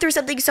 you're going through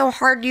something so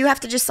hard, you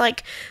have to just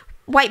like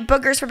wipe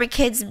boogers from a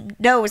kid's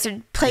nose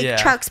and play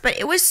trucks. But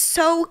it was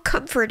so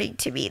comforting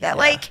to me that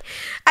like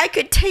I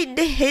could tend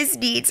to his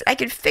needs, I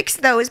could fix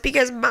those,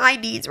 because my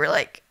needs were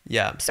like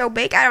so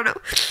big. I don't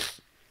know.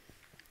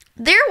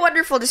 They're a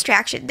wonderful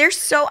distraction.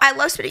 I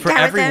love spending time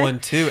with them. For everyone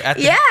too.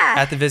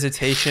 At the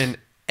visitation,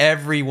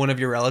 every one of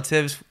your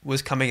relatives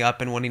was coming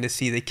up and wanting to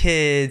see the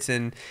kids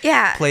and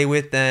play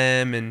with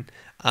them. And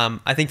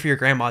I think for your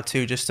grandma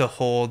too, just to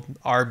hold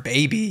our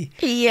baby.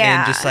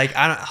 And just like,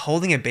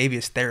 holding a baby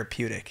is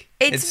therapeutic.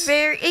 It just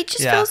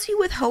fills you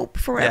with hope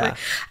forever.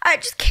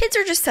 Kids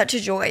are just such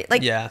a joy.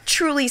 Like,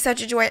 truly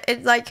such a joy.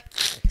 And like,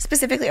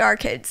 specifically our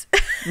kids.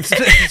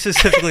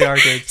 Specifically our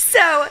kids.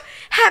 So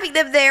having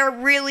them there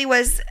really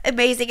was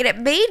amazing. And it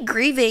made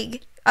grieving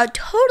a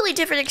totally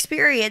different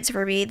experience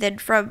for me than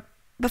from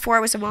before I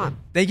was a mom.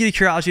 Thank you to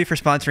Curology for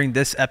sponsoring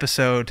this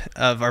episode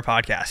of our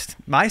podcast.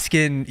 My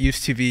skin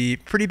used to be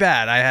pretty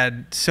bad. I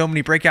had so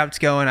many breakouts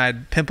going. I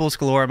had pimples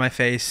galore on my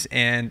face.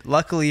 And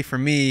luckily for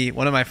me,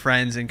 one of my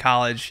friends in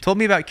college told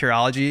me about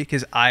Curology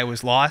because I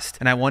was lost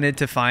and I wanted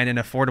to find an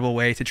affordable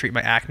way to treat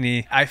my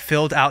acne. I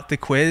filled out the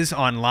quiz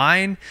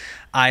online.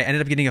 I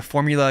ended up getting a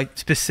formula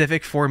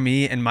specific for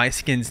me and my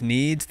skin's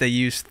needs. They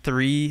use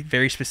 3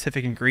 very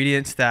specific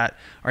ingredients that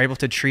are able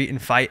to treat and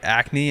fight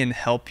acne and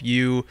help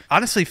you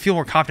honestly feel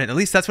more confident. At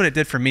least that's what it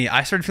did for me.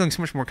 I started feeling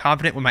so much more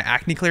confident when my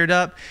acne cleared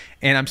up.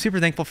 And I'm super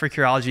thankful for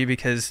Curology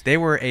because they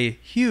were a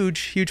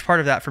huge part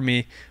of that for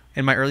me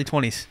in my early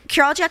 20s.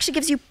 Curology actually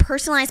gives you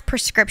personalized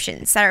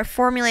prescriptions that are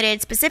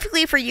formulated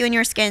specifically for you and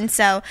your skin.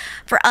 So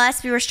for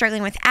us, we were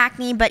struggling with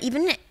acne, but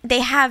even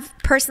they have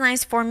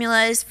personalized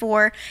formulas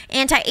for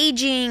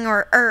anti-aging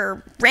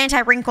or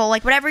anti-wrinkle,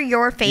 like whatever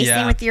you're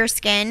facing with your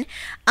skin.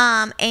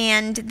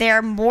 And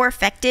they're more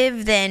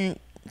effective than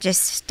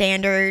just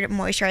standard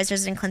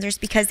moisturizers and cleansers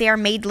because they are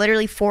made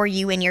literally for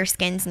you and your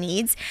skin's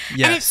needs.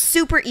 Yes. And it's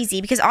super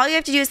easy because all you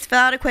have to do is fill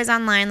out a quiz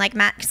online, like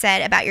Matt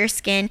said, about your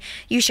skin.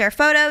 You share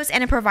photos,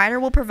 and a provider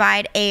will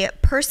provide a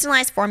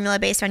personalized formula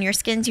based on your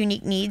skin's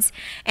unique needs,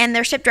 and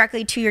they're shipped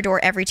directly to your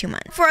door every 2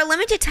 months. For a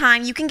limited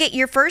time, you can get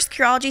your first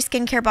Curology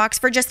skincare box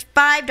for just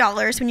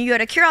 $5 when you go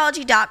to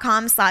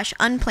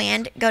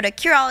Curology.com/unplanned. Go to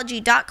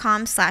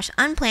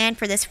Curology.com/unplanned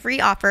for this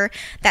free offer.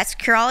 That's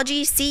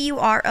Curology,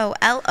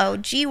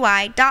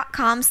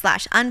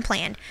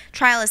 Curology.com/unplanned.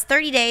 Trial is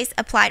 30 days,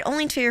 applied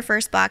only to your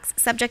first box,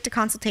 subject to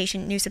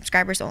consultation, new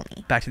subscribers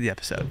only. Back to the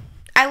episode.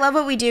 I love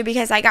what we do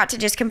because I got to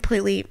just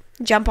completely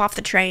jump off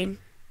the train.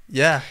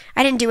 Yeah.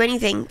 I didn't do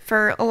anything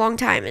for a long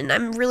time, and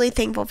I'm really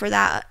thankful for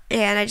that.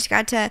 And I just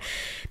got to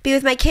be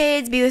with my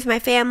kids, be with my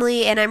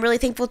family, and I'm really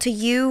thankful to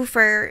you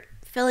for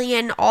filling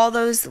in all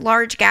those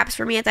large gaps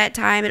for me at that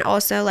time, and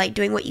also like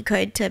doing what you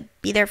could to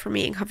be there for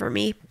me and comfort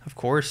me. Of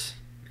course.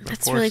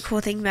 That's a really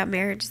cool thing about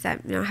marriage, is that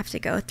you don't have to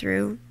go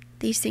through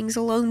these things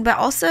alone. But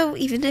also,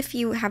 even if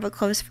you have a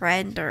close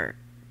friend or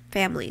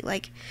family,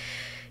 like,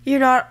 you're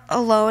not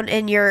alone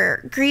in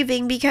your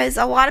grieving, because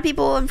a lot of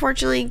people,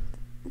 unfortunately,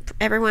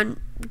 everyone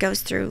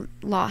goes through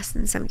loss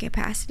in some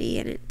capacity,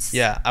 and it's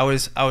I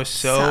was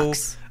so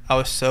sucks. I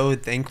was so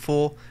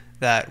thankful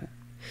that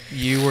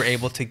you were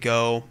able to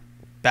go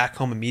back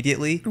home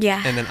immediately.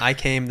 Yeah. And then I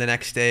came the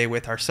next day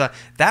with our son.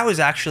 That was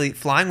actually,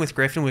 flying with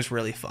Griffin was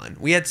really fun.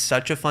 We had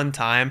such a fun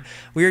time.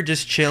 We were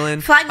just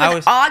chilling. Flying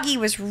with Augie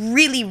was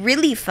really,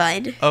 really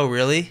fun. Oh,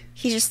 really?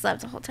 He just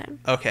slept the whole time.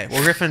 Okay.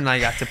 Well, Griffin and I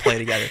got to play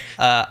together.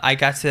 I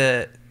got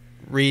to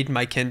read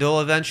my Kindle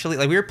eventually.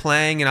 Like, we were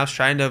playing and I was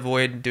trying to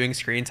avoid doing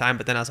screen time,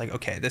 but then I was like,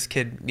 okay, this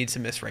kid needs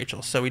some Miss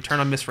Rachel. So we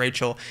turned on Miss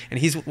Rachel, and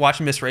he's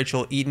watching Miss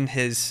Rachel eating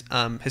his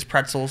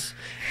pretzels,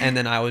 and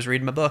then I was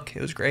reading my book.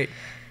 It was great.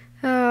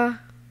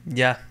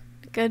 Yeah.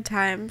 Good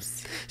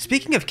times.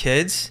 Speaking of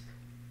kids,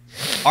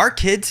 our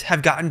kids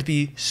have gotten to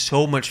be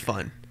so much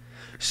fun.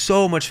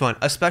 So much fun.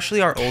 Especially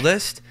our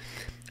oldest.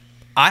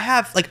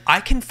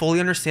 I can fully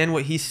understand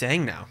what he's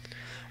saying now.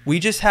 We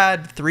just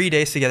had 3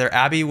 days together.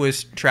 Abby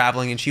was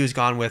traveling and she was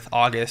gone with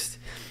August.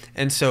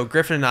 And so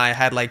Griffin and I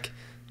had like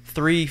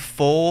 3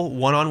 full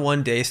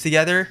one-on-one days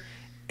together,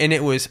 and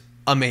it was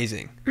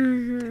amazing.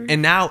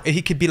 And now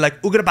he could be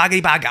like, "Ugada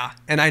baggy baga,"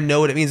 and I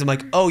know what it means. I'm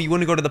like, "Oh, you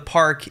want to go to the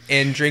park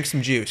and drink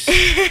some juice?"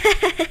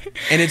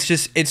 And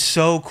it's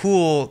so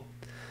cool,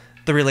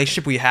 the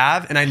relationship we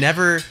have. And I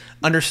never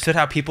understood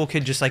how people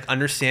could just like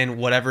understand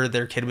whatever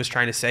their kid was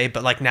trying to say,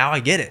 but like now I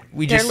get it.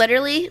 They're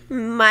literally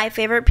my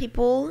favorite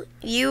people.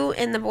 You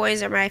and the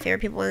boys are my favorite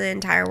people in the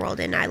entire world,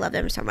 and I love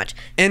them so much.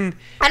 And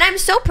I'm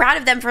so proud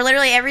of them for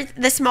literally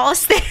the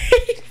smallest thing.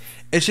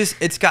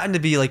 It's gotten to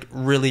be like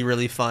really,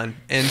 really fun.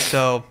 And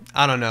so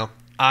I don't know.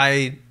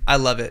 I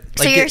love it.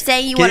 So you're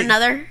saying you want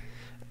another?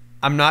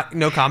 I'm not,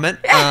 no comment.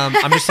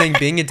 I'm just saying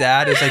being a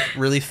dad is like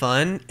really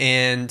fun.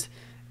 And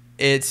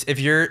if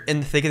you're in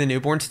the thick of the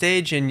newborn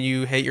stage and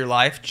you hate your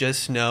life,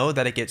 just know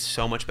that it gets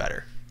so much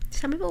better.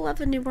 Some people love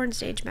the newborn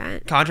stage,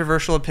 Matt.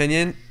 Controversial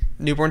opinion.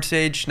 Newborn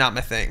stage, not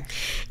my thing.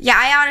 Yeah,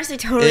 I honestly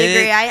totally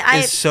agree.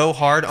 It's so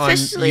hard on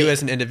you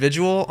as an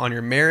individual, on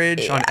your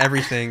marriage, on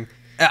everything.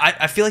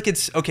 I feel like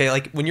it's okay.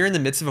 Like when you're in the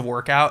midst of a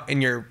workout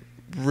and you're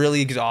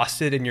really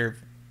exhausted and you're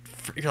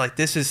like,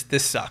 this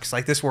sucks.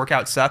 Like this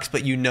workout sucks,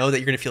 but you know that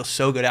you're gonna feel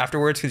so good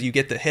afterwards because you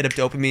get the hit of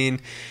dopamine,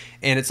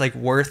 and it's like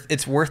worth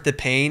the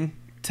pain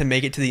to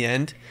make it to the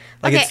end.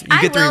 Like you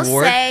get the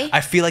reward.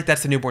 I feel like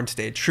that's the newborn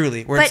stage,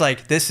 truly, where it's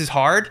like, this is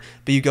hard,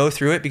 but you go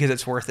through it because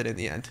it's worth it in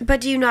the end.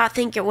 But do you not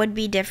think it would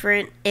be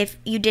different if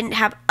you didn't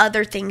have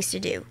other things to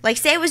do? Like,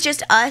 say it was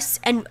just us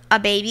and a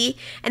baby,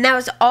 and that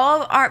was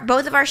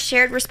both of our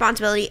shared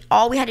responsibility.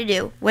 All we had to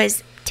do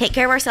was take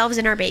care of ourselves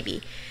and our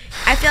baby.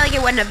 I feel like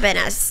it wouldn't have been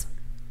as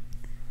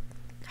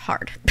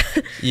hard.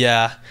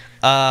 Yeah.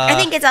 I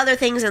think it's other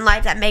things in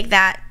life that make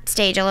that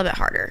stage a little bit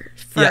harder.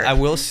 I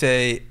will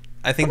say,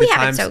 I think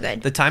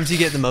the times you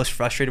get the most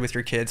frustrated with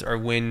your kids are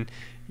when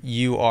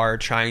you are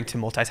trying to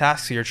multitask.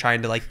 So you're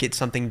trying to like get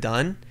something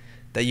done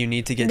that you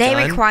need to get done.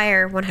 They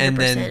require 100% and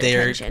then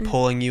they're attention.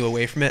 Pulling you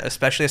away from it,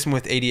 especially as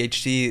someone with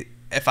ADHD.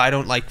 If I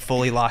don't like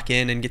fully lock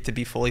in and get to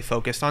be fully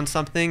focused on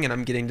something, and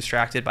I'm getting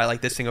distracted by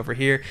like this thing over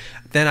here,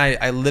 then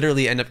I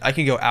literally I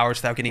can go hours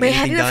without getting anything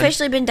done. Have you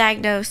officially been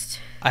diagnosed?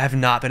 I have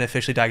not been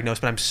officially diagnosed,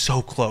 but I'm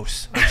so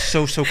close. I'm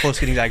so close to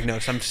getting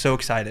diagnosed. I'm so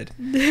excited.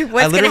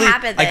 What's gonna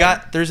happen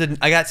then?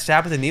 I got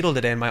stabbed with a needle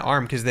today in my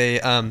arm because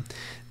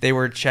they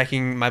were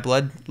checking my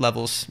blood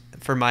levels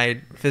for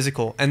my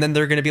physical, and then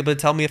they're gonna be able to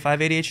tell me if I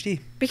have ADHD.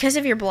 Because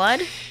of your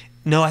blood?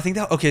 No, I think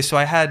so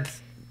I had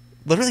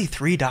literally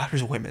 3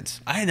 doctors'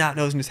 appointments. I did not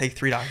know it was going to take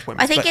 3 doctors'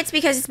 appointments. I think it's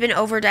because it's been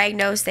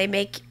overdiagnosed. They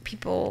make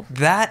people...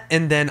 That,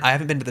 and then I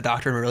haven't been to the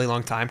doctor in a really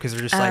long time because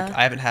they're just like,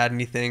 I haven't had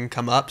anything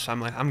come up. So I'm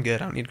like, I'm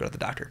good. I don't need to go to the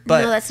doctor.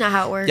 But no, that's not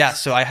how it works. Yeah,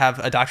 so I have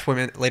a doctor's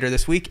appointment later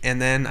this week. And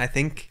then I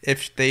think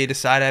if they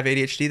decide I have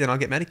ADHD, then I'll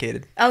get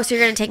medicated. Oh, so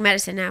you're going to take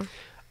medicine now?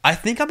 I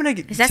think I'm going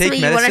to take medicine. Is that something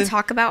you want to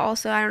talk about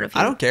also? I don't know if you...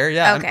 I don't care.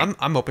 Yeah, okay.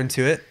 I'm open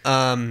to it.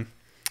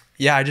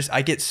 yeah,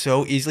 I get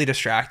so easily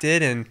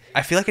distracted, and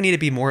I feel like I need to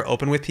be more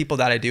open with people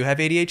that I do have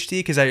ADHD,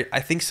 because I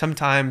think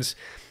sometimes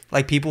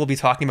like people will be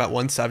talking about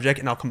one subject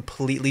and I'll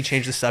completely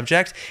change the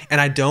subject, and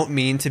I don't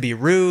mean to be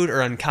rude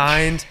or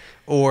unkind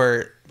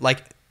or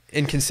like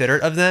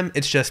inconsiderate of them.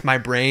 It's just my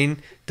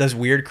brain does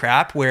weird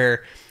crap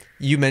where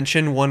you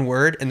mention one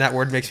word and that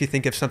word makes me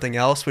think of something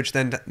else, which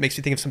then makes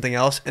me think of something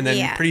else, and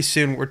then pretty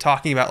soon we're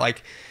talking about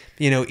like,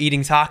 you know,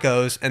 eating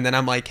tacos, and then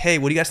I'm like, hey,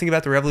 what do you guys think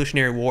about the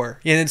Revolutionary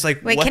War? And it's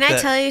like, wait, can I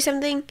tell you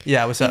something?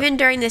 Yeah, what's up? Even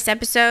during this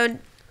episode,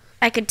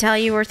 I could tell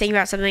you were thinking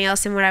about something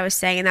else than what I was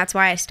saying, and that's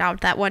why I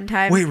stopped that one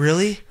time. Wait,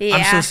 really? Yeah.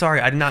 I'm so sorry.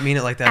 I did not mean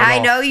it like that at all.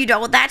 I know you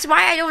don't. That's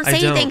why I don't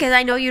say anything, because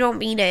I know you don't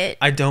mean it.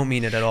 I don't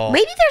mean it at all.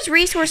 Maybe there's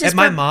resources And for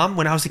my mom,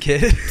 when I was a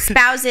kid,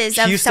 spouses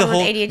of someone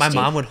with ADHD. My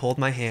mom would hold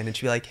my hand and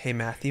she'd be like, hey,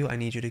 Matthew, I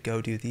need you to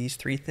go do these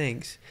 3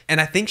 things.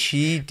 And I think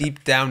she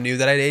deep down knew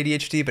that I had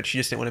ADHD, but she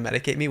just didn't want to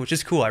medicate me, which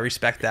is cool. I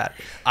respect that.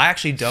 I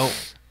actually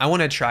don't. I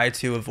want to try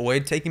to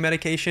avoid taking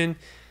medication.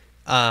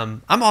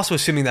 I'm also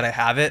assuming that I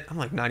have it. I'm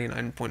like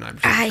 99.9%.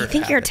 I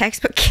think you're a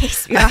textbook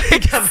case.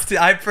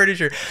 I'm pretty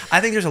sure.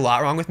 I think there's a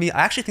lot wrong with me.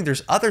 I actually think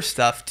there's other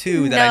stuff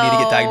too that I need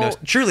to get diagnosed.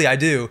 Truly, I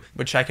do,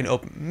 which I can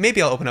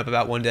maybe I'll open up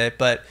about one day.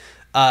 But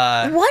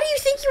what do you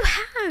think you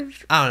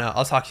have? I don't know.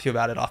 I'll talk to you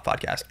about it off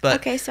podcast. But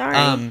okay,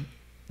 sorry.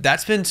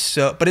 That's been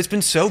but it's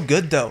been so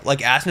good though.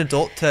 Like as an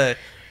adult to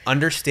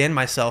understand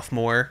myself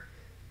more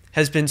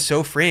has been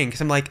so freeing,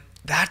 because I'm like,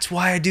 that's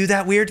why I do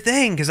that weird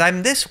thing, because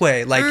I'm this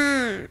way. Like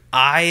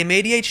I am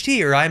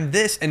ADHD or I'm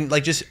this, and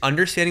like just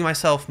understanding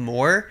myself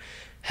more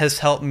has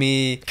helped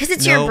me. Because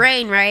it's your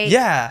brain, right?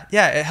 Yeah,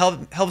 it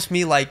helps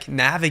me like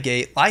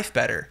navigate life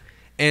better,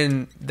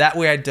 and that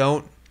way I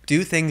don't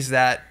do things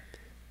that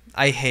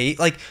I hate.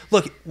 Like,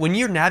 look, when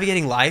you're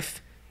navigating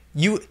life,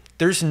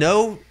 there's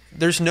no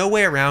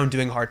way around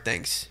doing hard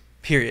things.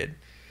 Period.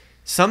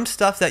 Some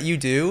stuff that you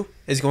do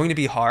is going to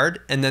be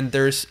hard, and then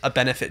there's a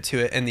benefit to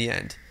it in the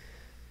end.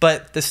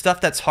 But the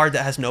stuff that's hard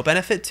that has no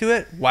benefit to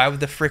it, why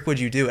the frick would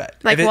you do it?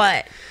 Like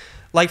what?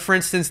 Like, for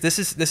instance, this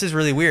is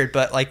really weird,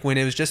 but like when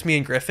it was just me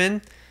and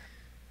Griffin,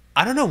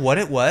 I don't know what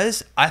it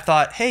was. I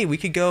thought, hey, we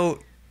could go,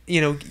 you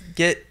know,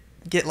 get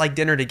like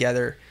dinner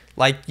together,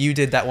 like you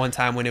did that one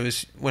time when I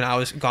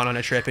was gone on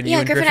a trip, and you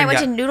and Griffin and I went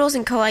to Noodles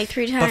and Co. like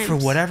 3 times. But for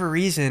whatever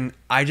reason,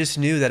 I just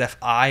knew that if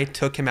I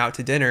took him out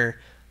to dinner,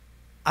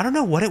 I don't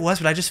know what it was,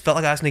 but I just felt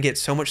like I was going to get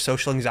so much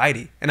social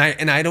anxiety. And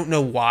I don't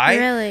know why.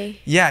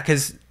 Really? Yeah,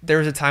 because there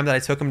was a time that I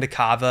took him to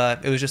Cava.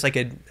 It was just like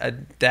a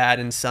dad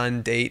and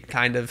son date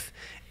kind of.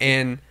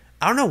 And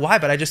I don't know why,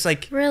 but I just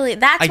like... Really?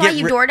 That's why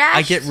you DoorDash?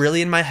 I get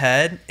really in my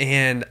head,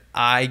 and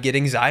I get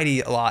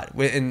anxiety a lot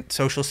in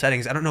social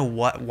settings. I don't know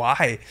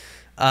why.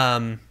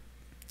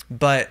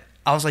 But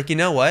I was like, you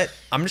know what?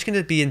 I'm just going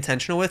to be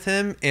intentional with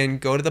him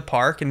and go to the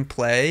park and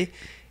play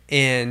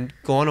and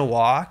go on a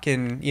walk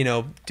and, you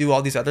know, do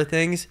all these other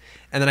things.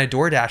 And then I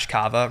DoorDash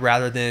Cava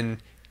rather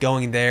than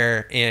going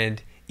there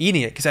and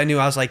eating it, because I knew,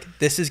 I was like,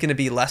 this is going to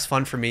be less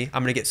fun for me.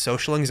 I'm going to get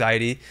social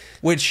anxiety,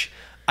 which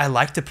I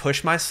like to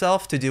push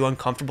myself to do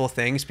uncomfortable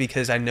things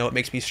because I know it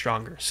makes me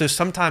stronger. So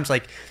sometimes,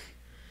 like,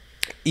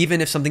 even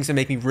if something's going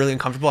to make me really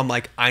uncomfortable, I'm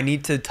like, I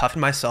need to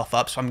toughen myself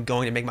up, so I'm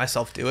going to make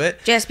myself do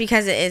it. Just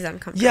because it is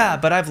uncomfortable. Yeah,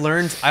 but I've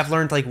learned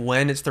like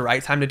when it's the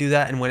right time to do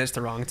that and when it's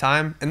the wrong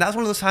time. And that's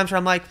one of those times where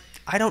I'm like,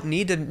 I don't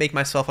need to make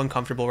myself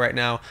uncomfortable right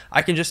now.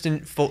 I can just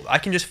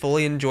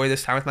fully enjoy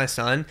this time with my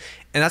son.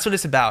 And that's what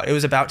it's about. It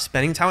was about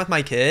spending time with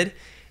my kid,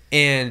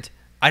 and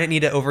I didn't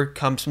need to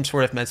overcome some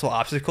sort of mental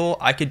obstacle.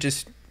 I could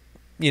just,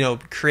 you know,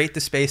 create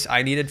the space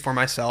I needed for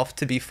myself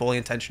to be fully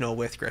intentional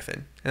with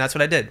Griffin. And that's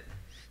what I did.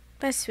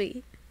 That's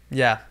sweet.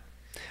 Yeah.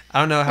 I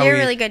don't know how You're a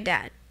really good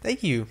dad.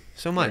 Thank you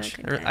so much.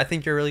 I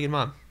think you're a really good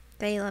mom.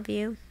 They love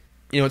you.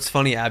 You know, it's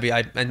funny, Abby,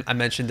 I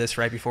mentioned this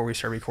right before we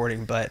started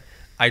recording, but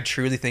I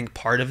truly think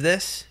part of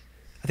this,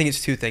 I think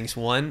it's 2 things.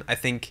 One, I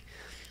think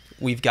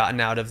we've gotten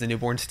out of the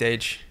newborn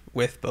stage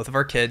with both of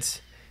our kids.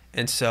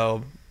 And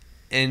so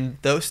in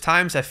those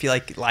times, I feel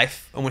like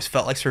life almost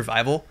felt like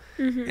survival.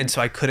 Mm-hmm. And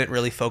so I couldn't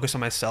really focus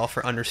on myself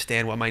or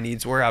understand what my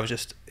needs were.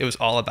 It was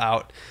all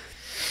about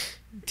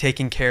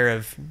taking care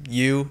of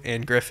you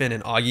and Griffin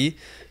and Augie.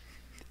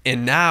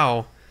 And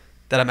now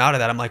that I'm out of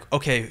that, I'm like,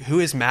 okay,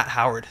 who is Matt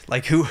Howard?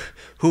 Like, who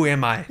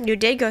am I? You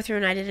did go through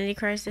an identity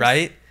crisis.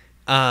 Right?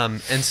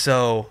 And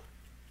so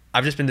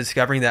I've just been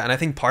discovering that. And I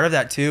think part of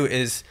that too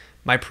is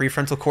my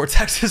prefrontal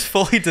cortex is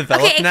fully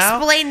developed now.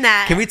 Okay, explain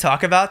that. Can we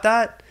talk about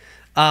that?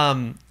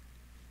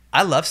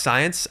 I love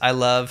science. I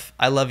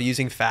love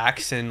using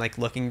facts and like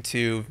looking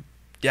to,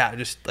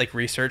 just like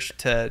research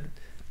to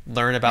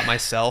learn about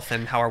myself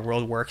and how our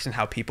world works and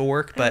how people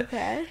work. But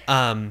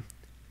I'm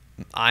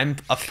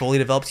a fully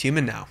developed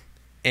human now.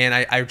 And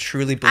I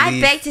truly believe... I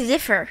beg to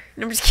differ.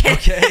 No, I'm just kidding.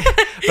 Okay.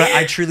 But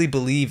I truly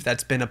believe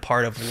that's been a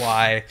part of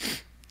why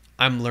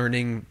I'm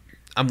learning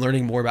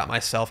more about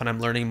myself, and I'm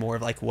learning more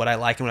of like what I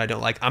like and what I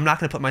don't like. I'm not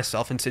going to put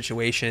myself in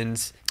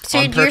situations So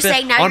you're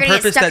saying now you're going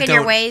to get stuck in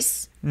your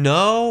ways?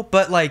 No,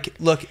 but like,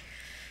 look,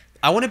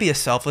 I want to be a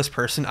selfless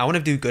person. I want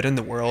to do good in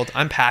the world.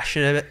 I'm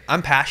passionate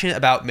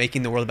about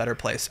making the world a better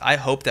place. I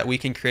hope that we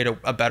can create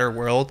a better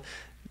world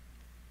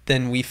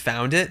than we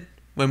found it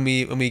when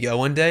we go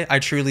one day. I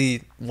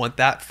truly want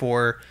that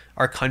for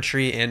our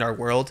country and our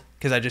world,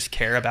 because I just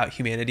care about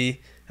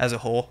humanity as a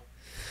whole.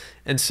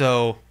 And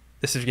so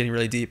this is getting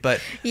really deep,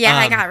 but yeah,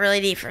 I got really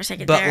deep for a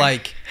second. But there.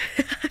 like,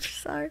 I'm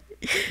sorry.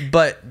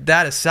 But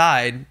that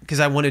aside, because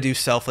I want to do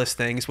selfless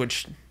things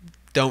which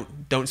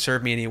don't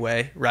serve me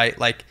anyway, right?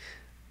 Like,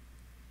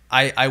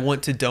 I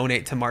want to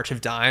donate to March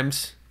of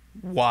Dimes.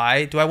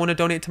 Why do I want to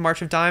donate to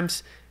March of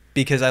Dimes?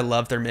 Because I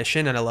love their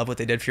mission and I love what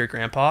they did for your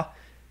grandpa.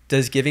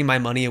 Does giving my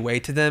money away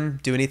to them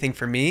do anything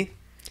for me?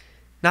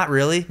 Not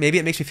really. Maybe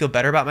it makes me feel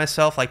better about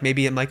myself. Like,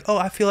 maybe I'm like, oh,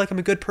 I feel like I'm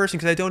a good person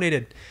because I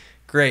donated.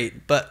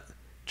 Great. But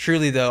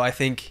truly, though, I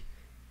think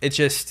it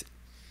just...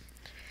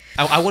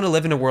 I want to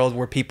live in a world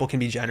where people can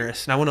be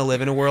generous, and I want to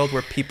live in a world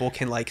where people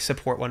can like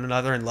support one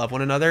another and love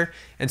one another.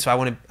 And so I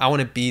want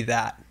to be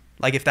that.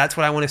 Like, if that's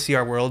what I want to see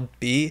our world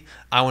be,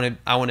 I want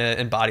to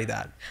embody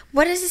that.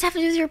 What does this have to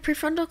do with your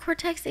prefrontal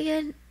cortex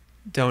again?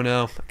 Don't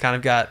know. Kind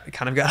of got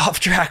off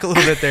track a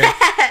little bit there.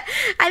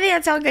 I think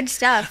that's all good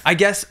stuff. I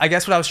guess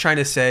what I was trying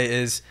to say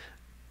is,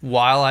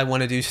 while I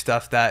want to do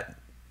stuff that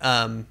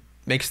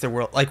makes the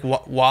world, like,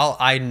 while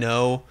I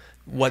know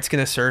what's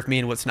going to serve me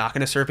and what's not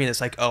going to serve me, and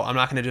it's like, oh, I'm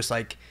not going to just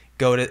like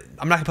I'm not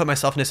going to put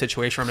myself in a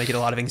situation where I'm going to get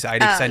a lot of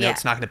anxiety because I know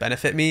it's not going to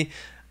benefit me.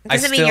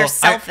 Doesn't mean you're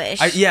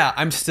selfish.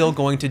 I'm still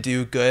going to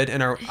do good,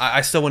 and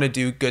I still want to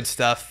do good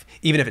stuff,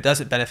 even if it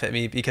doesn't benefit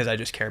me, because I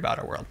just care about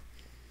our world.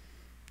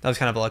 That was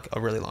kind of like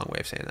a really long way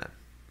of saying that.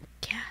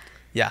 Yeah.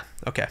 Yeah.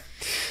 Okay.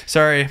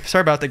 Sorry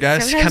about that,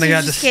 guys. Sometimes you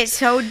just get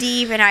so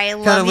deep, and I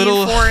love you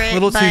for it. A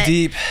little too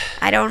deep.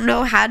 I don't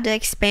know how to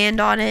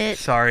expand on it.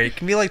 Sorry.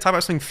 Can we like talk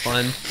about something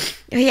fun?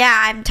 Yeah,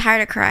 I'm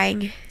tired of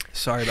crying.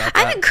 Sorry about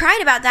that. I haven't cried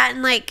about that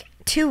in like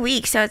 2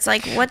 weeks, so it's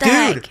like, what the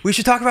heck? Dude, we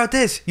should talk about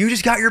this. You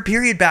just got your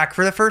period back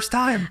for the first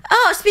time.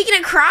 Oh, speaking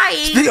of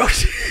crying.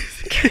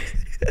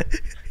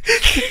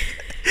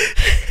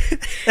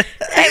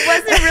 It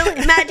wasn't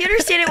really, Matt, do you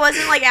understand it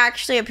wasn't like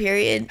actually a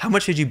period? How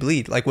much did you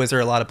bleed? Like, was there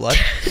a lot of blood?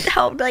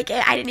 No, like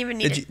I didn't even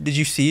need it. Did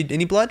you see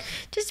any blood?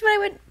 Just when I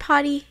went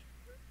potty.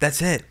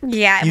 That's it.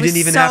 Yeah, you was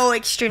didn't even so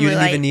extremely You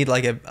didn't light. even need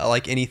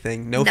like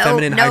anything. No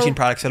feminine hygiene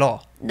products at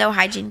all. No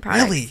hygiene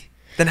products. Really?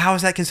 Then how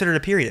is that considered a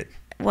period?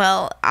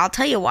 Well, I'll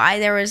tell you why.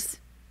 There was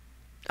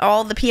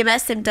all the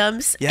PMS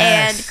symptoms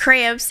and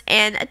cramps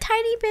and a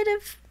tiny bit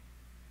of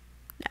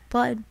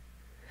blood.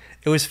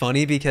 It was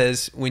funny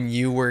because when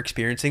you were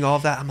experiencing all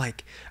of that,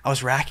 I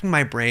was racking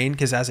my brain,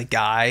 because as a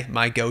guy,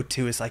 my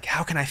go-to is like,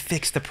 how can I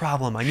fix the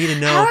problem? I need to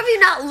know. How have you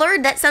not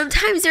learned that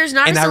sometimes there's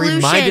not a solution?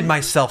 And I reminded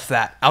myself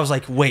that. I was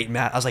like, wait,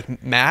 Matt. I was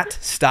like, Matt,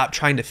 stop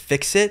trying to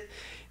fix it.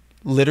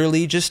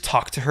 Literally just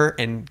talk to her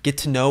and get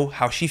to know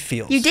how she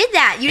feels. You did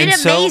that. You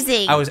did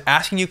amazing. So I was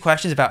asking you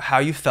questions about how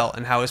you felt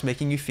and how it was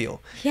making you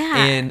feel. Yeah.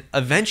 And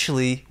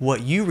eventually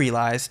what you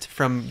realized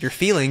from your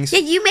feelings. Yeah,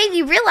 you made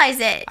me realize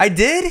it. I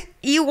did?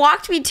 You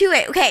walked me to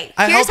it. Okay,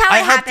 here's how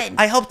it happened.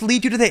 I helped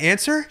lead you to the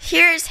answer?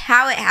 Here's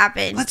how it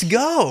happened. Let's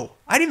go.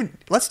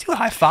 Let's do a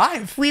high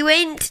five. We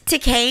went to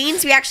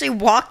Cane's. We actually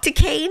walked to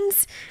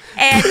Cane's.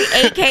 And we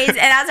ate Cane's. And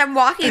as I'm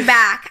walking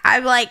back,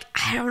 I'm like,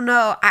 I don't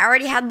know. I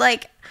already had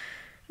like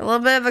a little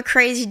bit of a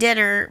crazy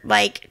dinner,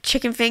 like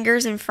chicken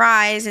fingers and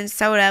fries and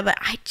soda, but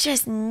I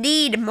just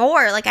need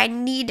more. Like, I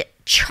need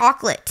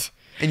chocolate.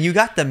 And you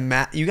got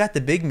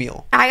the big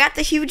meal. I got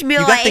the huge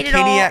meal. You got the ate it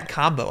all. Caniac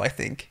combo, I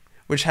think,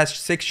 which has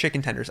 6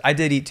 chicken tenders. I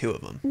did eat 2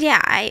 of them.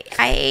 Yeah, I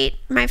ate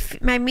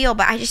my meal,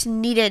 but I just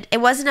needed,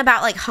 it wasn't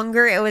about like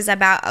hunger, it was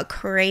about a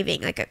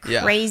craving, like a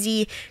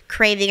crazy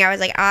craving. I was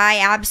like, I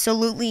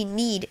absolutely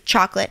need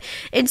chocolate.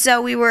 And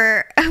so we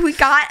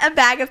got a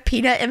bag of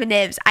peanut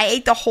M&Ms. I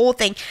ate the whole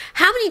thing.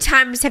 How many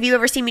times have you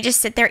ever seen me just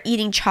sit there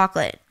eating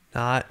chocolate?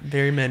 Not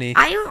very many.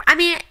 I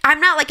mean, I'm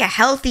not like a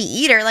healthy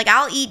eater. Like,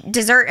 I'll eat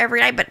dessert every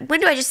night, but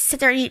when do I just sit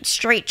there and eat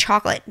straight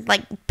chocolate?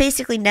 Like,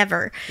 basically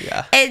never.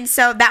 Yeah. And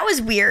so that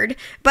was weird,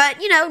 but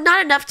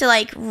not enough to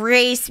like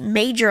raise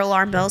major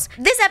alarm bells.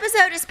 This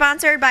episode is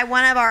sponsored by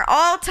one of our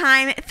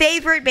all-time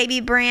favorite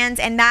baby brands,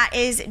 and that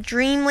is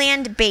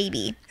Dreamland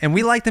Baby. And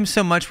we like them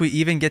so much, we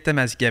even get them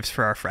as gifts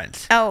for our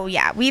friends. Oh,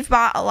 yeah. We've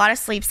bought a lot of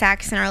sleep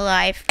sacks in our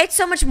life. It's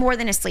so much more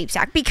than a sleep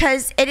sack,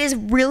 because it is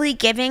really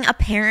giving a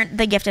parent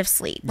the gift of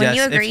sleep. Wouldn't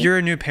you agree? If you're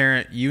a new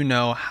parent, you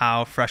know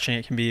how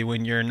frustrating it can be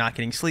when you're not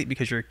getting sleep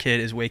because your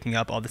kid is waking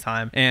up all the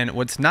time. And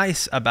what's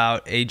nice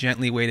about a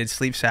gently weighted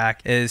sleep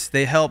sack is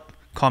they help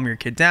calm your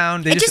kid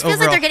down. It just feels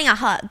like they're getting a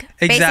hug,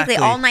 basically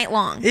all night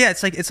long. Yeah,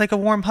 it's like a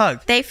warm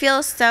hug. They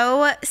feel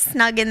so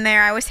snug in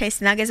there. I always say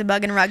snug as a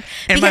bug in a rug.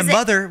 And my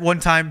mother one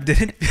time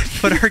didn't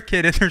put our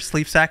kid in her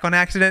sleep sack on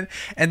accident,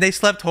 and they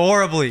slept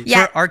horribly.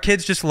 Yeah. So our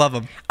kids just love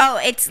them. Oh,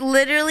 it's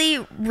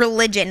literally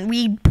religion.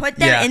 We put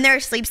them in their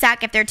sleep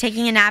sack if they're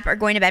taking a nap or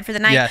going to bed for the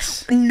night.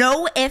 Yes.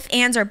 No ifs,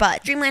 ands, or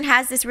buts. Dreamland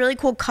has this really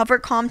cool cover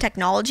calm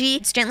technology.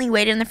 It's gently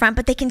weighted in the front,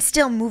 but they can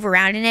still move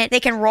around in it. They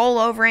can roll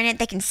over in it.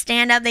 They can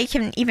stand up. They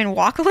can even walk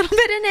walk a little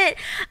bit in it.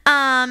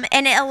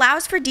 And it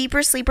allows for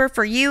deeper sleeper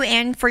for you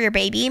and for your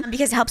baby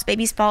because it helps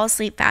babies fall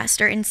asleep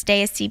faster and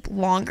stay asleep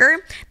longer.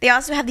 They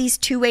also have these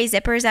two-way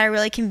zippers that are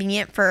really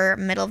convenient for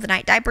middle of the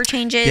night diaper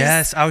changes.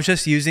 Yes, I was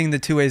just using the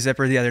two-way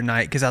zipper the other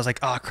night because I was like,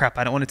 oh crap,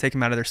 I don't want to take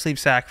them out of their sleep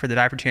sack for the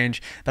diaper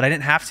change, but I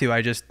didn't have to.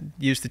 I just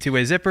used the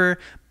two-way zipper.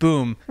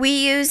 Boom. We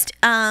used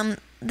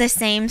the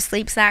same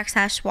sleep sack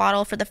 /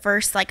 swaddle for the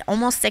first like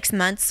almost 6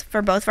 months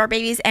for both of our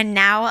babies, and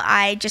now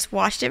I just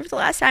washed it for the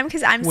last time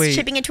because I'm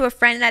shipping it to a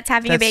friend that's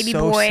having a baby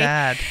boy.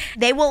 Sad.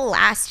 They will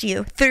last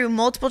you through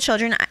multiple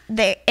children.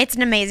 It's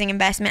an amazing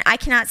investment. I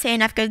cannot say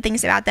enough good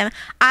things about them.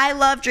 I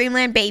love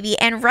Dreamland Baby,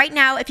 and right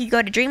now if you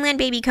go to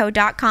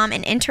dreamlandbabyco.com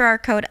and enter our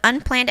code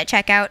unplanned at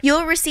checkout,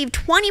 you'll receive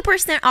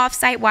 20% off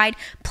site-wide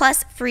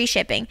plus free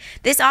shipping.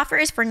 This offer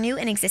is for new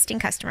and existing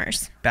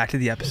customers. Back to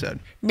the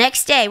episode.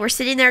 Next day, we're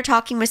sitting there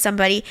talking with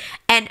somebody,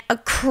 and a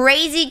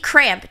crazy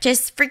cramp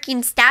just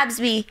freaking stabs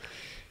me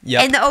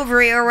in the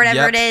ovary or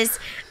whatever it is.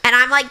 And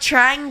I'm like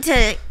trying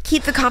to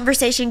keep the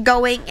conversation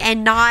going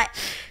and not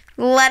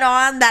let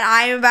on that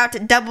I'm about to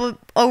double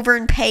over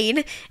in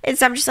pain. And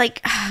so I'm just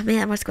like, oh,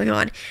 man, what's going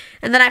on?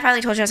 And then I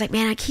finally told you, I was like,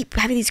 man, I keep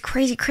having these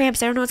crazy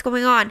cramps. I don't know what's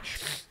going on.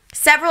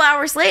 Several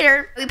hours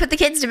later, we put the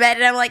kids to bed,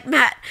 and I'm like,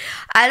 Matt,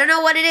 I don't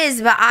know what it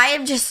is, but I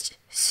am just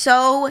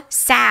so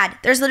sad.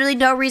 There's literally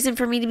no reason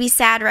for me to be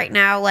sad right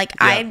now. Like,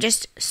 I am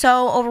just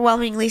so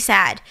overwhelmingly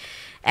sad.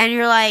 And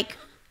you're like,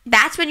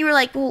 that's when you were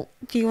like, well,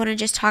 do you want to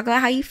just talk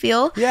about how you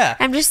feel? Yeah.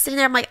 I'm just sitting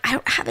there. I'm like, I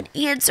don't have an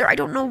answer. I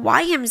don't know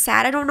why I'm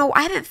sad. I don't know.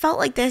 I haven't felt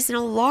like this in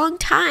a long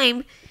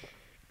time.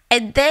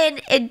 And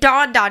then it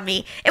dawned on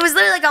me. It was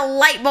literally like a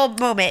light bulb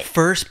moment.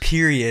 First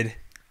period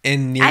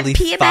in nearly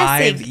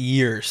 5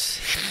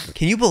 years.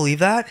 Can you believe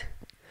that?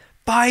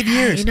 5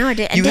 years. I know, I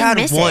didn't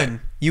miss one. it.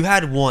 You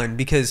had one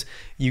because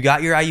you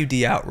got your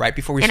IUD out right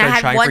before we And I started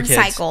had trying for one kids.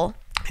 cycle.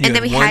 You And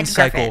then we had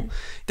Griffin.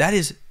 That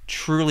is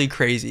truly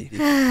crazy.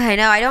 I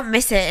know. I don't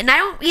miss it. And I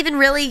don't even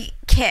really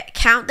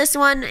count this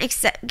one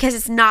except because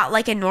it's not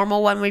like a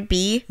normal one would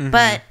be. Mm-hmm.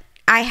 But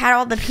I had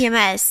all the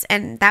PMS,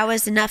 and that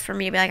was enough for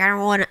me to be like, I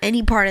don't want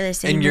any part of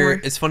this anymore.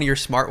 And it's funny, your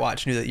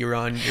smartwatch knew that you were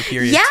on your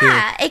period too.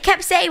 Yeah, it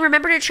kept saying,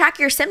 remember to track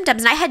your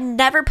symptoms. And I had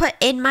never put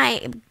in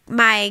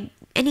my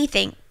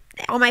anything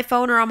on my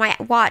phone or on my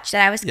watch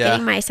that I was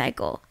getting my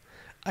cycle.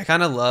 I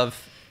kind of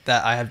love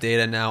that I have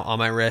data now on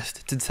my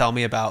wrist to tell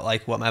me about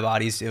like what my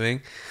body's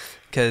doing.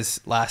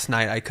 Because last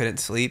night I couldn't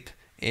sleep,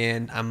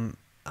 and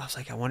I was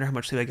like, I wonder how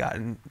much sleep I got.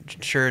 And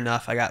sure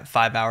enough, I got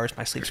 5 hours.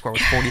 My sleep score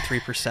was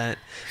 43%.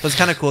 So it's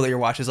kind of cool that your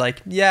watch is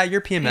like, yeah,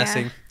 you're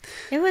PMSing.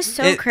 Yeah. It was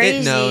so crazy.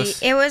 It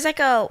knows. It was like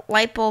a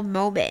light bulb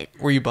moment.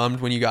 Were you bummed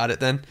when you got it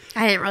then?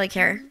 I didn't really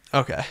care.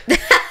 Okay.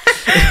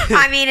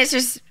 I mean,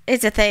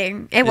 it's a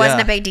thing. It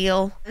wasn't a big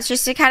deal. It's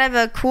just a kind of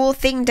a cool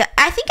thing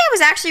I think I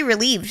was actually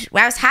relieved.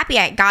 I was happy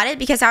I got it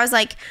because I was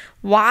like,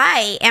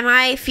 why am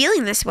I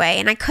feeling this way?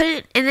 And I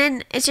couldn't, and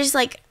then it's just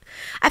like,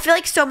 I feel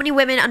like so many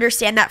women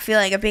understand that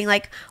feeling of being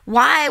like,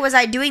 why was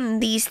I doing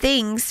these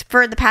things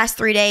for the past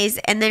 3 days?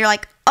 And then you're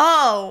like,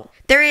 oh,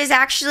 there is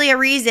actually a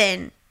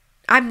reason.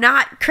 I'm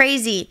not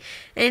crazy.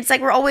 And it's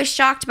like, we're always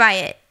shocked by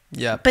it.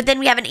 Yeah. But then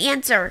we have an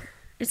answer.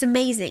 It's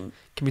amazing.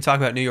 Can we talk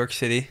about New York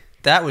City?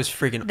 That was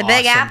freaking awesome. The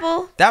Big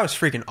Apple? That was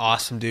freaking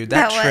awesome, dude.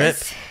 That trip,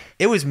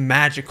 it was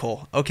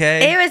magical,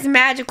 okay? It was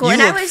magical.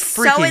 And I was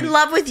so in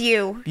love with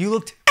you. You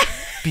looked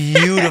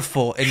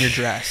beautiful in your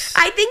dress.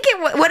 I think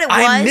what it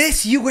was. I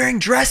miss you wearing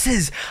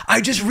dresses.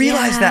 I just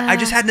realized that. I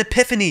just had an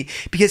epiphany.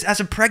 Because as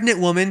a pregnant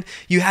woman,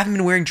 you haven't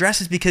been wearing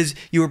dresses because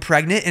you were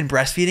pregnant and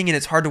breastfeeding, and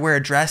it's hard to wear a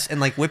dress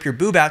and like whip your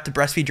boob out to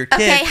breastfeed your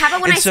kid. Okay, how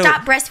about when I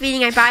stop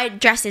breastfeeding, I buy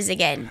dresses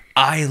again?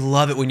 I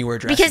love it when you wear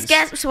dresses. Because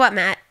guess what,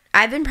 Matt?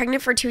 I've been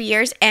pregnant for 2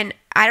 years, and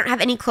I don't have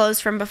any clothes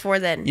from before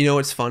then. You know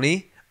what's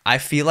funny? I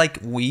feel like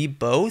we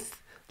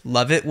both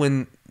love it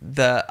when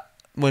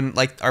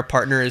like our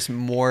partner is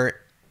more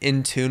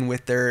in tune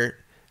with their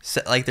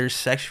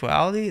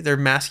sexuality, their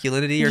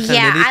masculinity or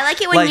femininity. Yeah, I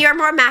like it when you're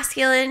more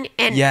masculine,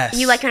 and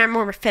you like when I'm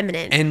more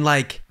feminine. And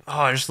like, oh,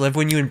 I just love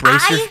when you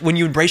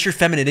embrace your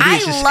femininity.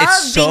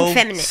 It's so being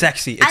feminine.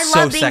 Sexy. I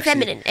love being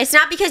feminine. It's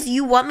not because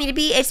you want me to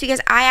be. It's because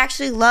I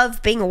actually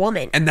love being a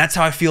woman. And that's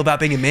how I feel about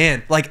being a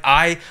man. Like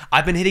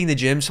I've been hitting the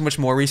gym so much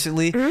more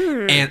recently,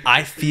 and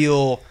I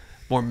feel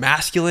more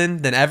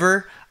masculine than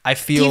ever.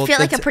 Do you feel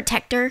like a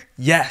protector?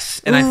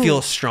 Yes, and I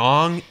feel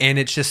strong, and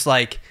it's just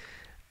like,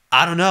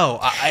 I don't know.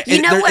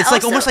 It's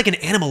like almost like an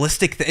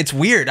animalistic thing. It's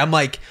weird. I'm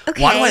like,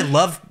 why do I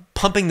love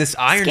pumping this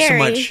iron so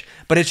much?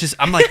 But it's just,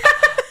 I'm like,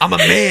 I'm a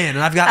man,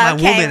 and I've got my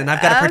woman, and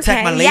I've got to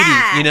protect my lady,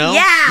 you know?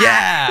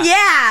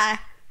 Yeah.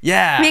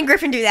 Me and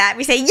Griffin do that.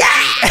 We say,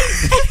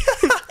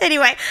 yeah!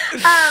 Anyway,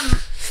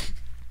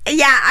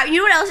 you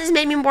know what else has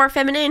made me more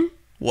feminine?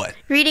 What?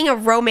 Reading a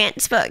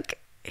romance book.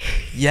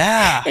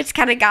 Yeah. It's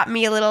kind of got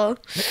me a little...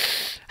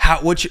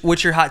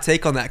 What's your hot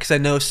take on that? Because I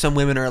know some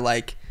women are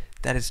like,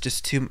 that is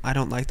just too... I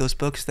don't like those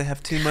books. They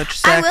have too much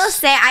sex. I will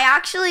say, I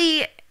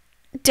actually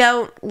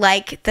don't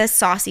like the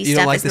saucy You stuff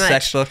don't like as the much.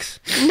 sex books?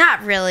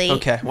 Not really.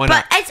 Okay, why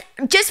but not? it's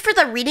just for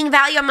the reading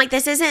value. I'm like,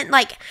 this isn't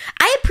like,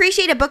 I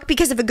appreciate a book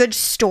because of a good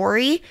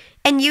story,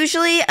 and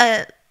usually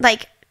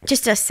like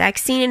just a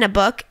sex scene in a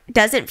book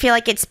doesn't feel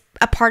like it's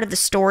a part of the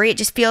story. It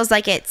just feels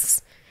like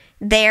it's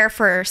there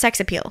for sex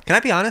appeal. Can I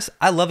be honest?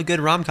 I love a good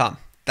rom-com.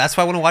 That's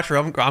why I want to watch a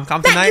rom-com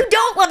That tonight. you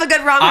don't love a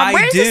good rom-com.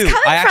 Where is this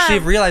coming I actually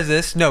from? realized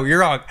this. No, you're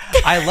wrong.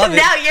 I love it.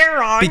 Now you're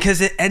wrong.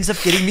 Because it ends up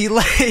getting me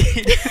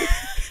laid.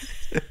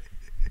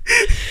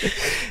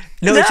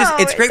 No,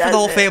 it's it great for the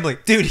whole doesn't. family.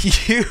 Dude,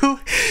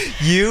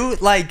 you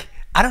like,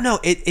 I don't know,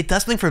 it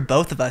does something for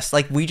both of us.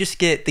 Like, we just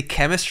get, the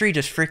chemistry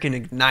just freaking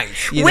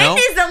ignites, you When know?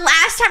 is the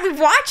last time we've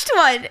watched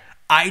one?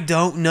 I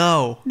don't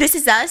know. This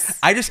Is Us.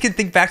 I just can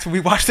think back to when we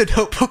watched The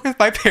Notebook with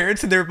my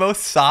parents and they were both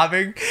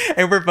sobbing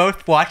and we're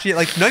both watching it.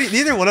 Like,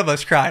 neither one of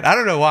us cried. I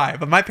don't know why,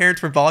 but my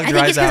parents were bawling I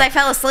their think eyes it's because out. I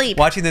fell asleep.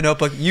 Watching The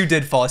Notebook, you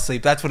did fall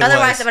asleep. That's what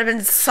Otherwise, it I was. would have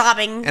been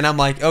sobbing. And I'm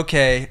like,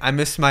 okay, I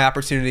missed my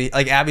opportunity.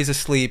 Like, Abby's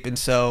asleep, and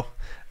so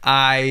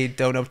I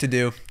don't know what to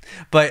do.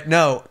 But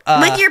no.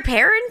 Like your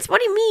parents?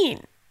 What do you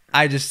mean?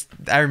 I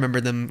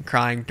remember them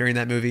crying during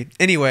that movie.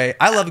 Anyway,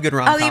 I love a good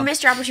rom-com. Oh, you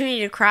missed your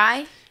opportunity to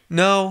cry?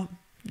 No,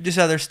 just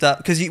other stuff.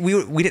 Because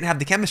we didn't have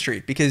the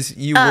chemistry because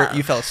you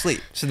fell asleep.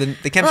 So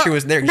the chemistry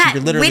wasn't there because Matt, you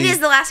were literally... when is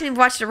the last time you've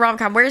watched a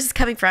rom-com? Where is this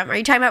coming from? Are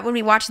you talking about when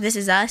we watched This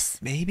Is Us?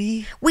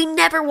 Maybe? We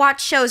never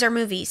watch shows or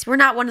movies. We're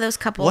not one of those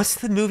couples. What's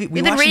the movie?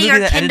 We've been watched a reading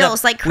movie our that ended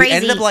Kindles up- like We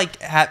ended crazy.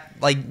 up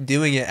like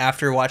doing it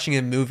after watching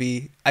a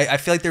movie. I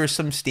feel like there was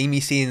some steamy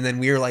scene, and then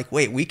we were like,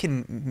 wait, we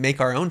can make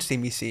our own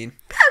steamy scene.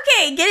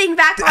 Okay, getting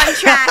back on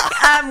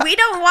track. We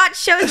don't watch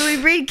shows. We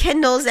read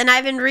Kindles, and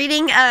I've been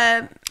reading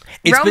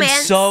It's romance.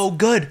 been so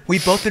good.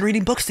 We've both been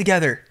reading books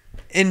together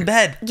in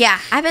bed. Yeah,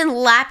 I've been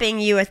lapping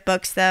you with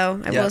books,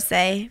 though. I Yeah. will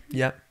say.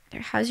 Yep.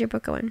 How's your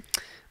book going?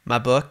 My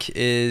book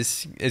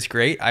is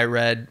great. I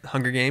read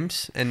Hunger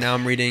Games, and now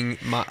I'm reading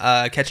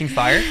Catching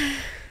Fire.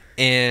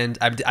 And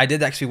I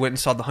did actually went and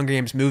saw the Hunger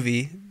Games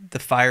movie, The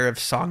Fire of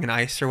Song and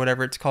Ice, or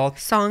whatever it's called.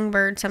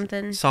 Songbird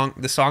something.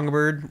 The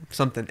Songbird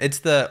something. It's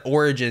the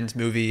Origins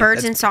movie.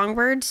 Birds That's- and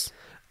songbirds?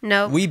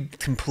 No. We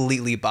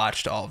completely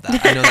botched all of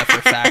that. I know that for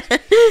a fact.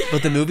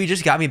 But the movie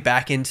just got me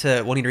back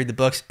into wanting to read the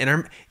books.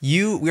 And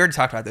we already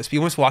talked about this. We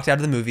almost walked out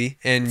of the movie,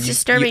 and It's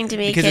disturbing to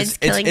me, because kids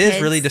killing It is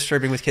kids. really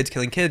disturbing with kids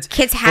killing kids.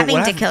 Kids But having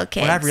what to I've- kill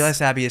kids. What I've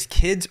realized, Abby, is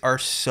kids are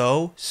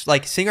so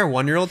like seeing our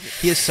 1-year-old.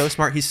 He is so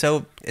smart. He's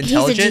so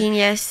intelligent. He's a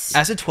genius.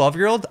 As a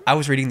 12-year-old, I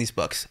was reading these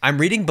books. I'm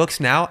reading books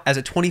now as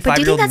a But do you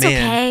 25-year-old think man.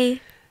 that's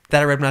okay?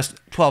 That I read when I was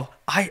 12.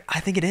 I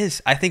think it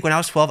is. I think when I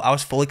was 12, I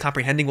was fully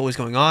comprehending what was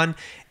going on.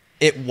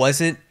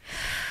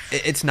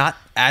 It's not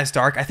as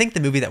dark. I think the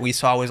movie that we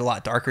saw was a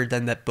lot darker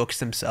than the books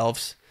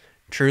themselves.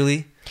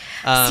 Truly. See,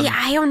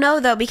 I don't know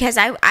though, because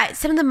I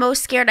some of the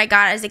most scared I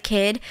got as a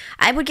kid,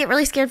 I would get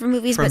really scared from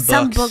movies, From but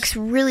some books. books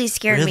really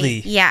scared Really?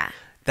 me. Yeah.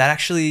 That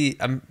actually,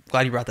 I'm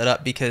glad you brought that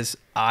up because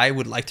I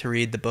would like to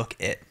read the book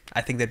It.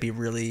 I think that'd be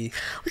really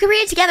We could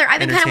read it together. I've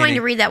been kind of wanting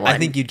to entertaining. read that one. I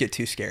think you'd get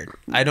too scared.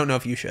 I don't know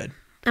if you should.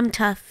 I'm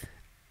tough.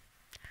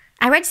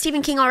 I read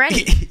Stephen King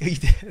already.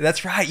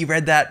 That's right. You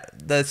read that.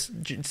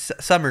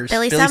 Summers.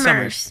 Billy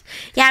Summers.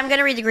 Yeah, I'm going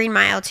to read The Green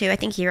Mile too. I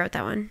think he wrote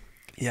that one.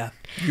 Yeah.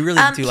 You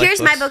really do like Here's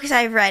books. my books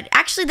I've read.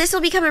 Actually, this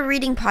will become a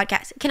reading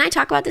podcast. Can I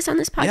talk about this on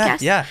this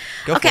podcast? Yeah.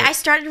 Go Okay, for it. I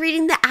started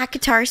reading the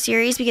ACOTAR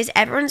series because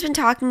everyone's been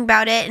talking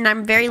about it, and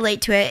I'm very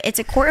late to it. It's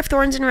A Court of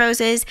Thorns and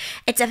Roses.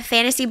 It's a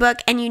fantasy book,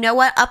 and you know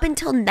what? Up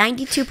until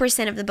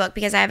 92% of the book,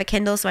 because I have a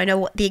Kindle, so I know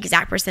what the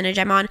exact percentage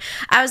I'm on,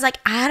 I was like,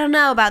 I don't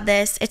know about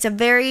this. It's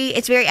very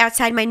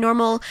outside my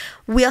normal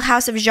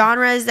wheelhouse of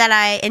genres that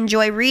I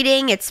enjoy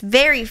reading. It's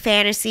very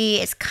fantasy.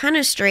 It's kind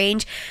of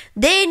strange.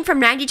 Then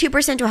from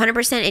 92% to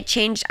 100%, it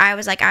changed. I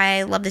was like,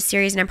 I love this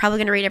series, and I'm probably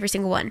going to read every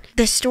single one.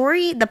 The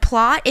story, the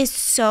plot is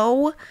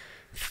so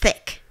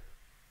thick.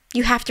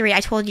 You have to read. I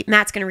told you,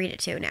 Matt's going to read it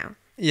too now.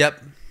 Yep.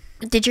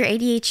 Did your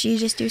ADHD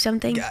just do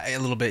something? Yeah, a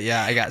little bit.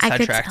 Yeah, I got I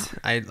could sidetracked.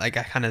 I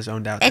kind of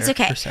zoned out It's there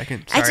okay. for a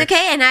second. It's Sorry.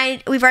 okay,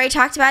 and we've already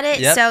talked about it,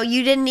 Yep. so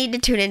you didn't need to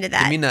tune into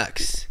that. Give me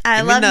nuts. I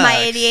Give me love my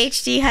nuts.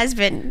 ADHD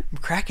husband. I'm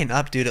cracking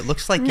up, dude. It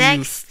looks like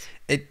Next.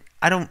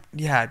 I don't.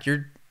 Yeah,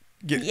 you're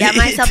Yeah,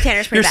 my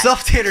self-tanner's pretty Your bad.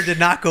 self-tanner did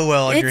not go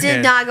well on It your did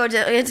hand. not go.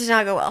 It did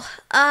not go well.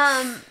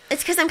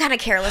 It's because I'm kind of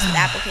careless with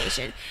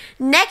application.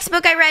 Next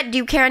book I read. Do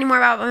you care anymore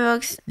about my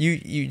books?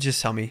 You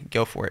just tell me.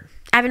 Go for it.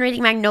 I've been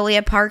reading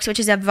Magnolia Parks, which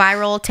is a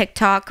viral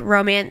TikTok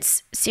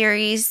romance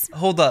series.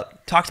 Hold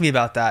up. Talk to me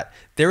about that.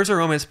 There was a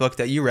romance book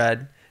that you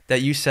read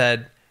that you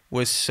said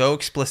was so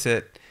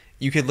explicit.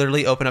 You could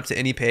literally open up to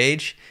any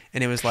page,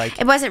 and it was like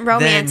It wasn't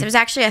romance. then- It was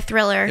actually a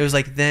thriller. It was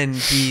like then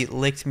he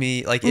licked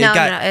me. Like it No,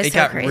 got it's it so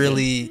got crazy.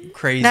 really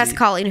crazy. That's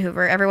Colleen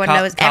Hoover. Everyone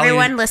knows. Colleen-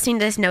 Everyone listening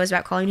to this knows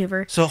about Colleen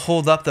Hoover. So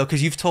hold up though,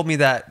 because you've told me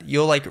that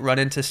you'll like run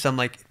into some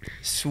like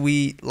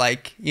sweet,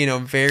 like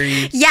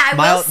very Yeah, I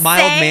will say,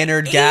 mild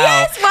mannered gal.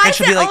 Yes, why and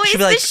is it always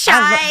the "I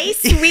shy, love-"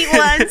 sweet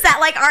ones that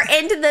like are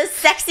into the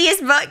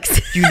sexiest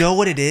books? You know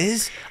what it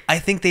is? I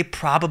think they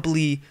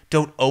probably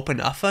don't open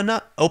up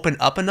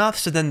enough,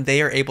 so then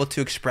they are able to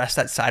express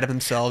that side of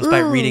themselves by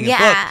reading reading a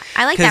Yeah, book.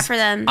 I like that 'Cause for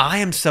them. I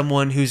am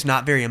someone who's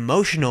not very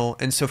emotional,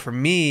 and so for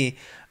me,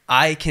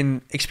 I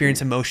can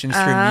experience emotions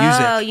through Oh,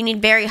 music. you need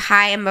very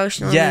high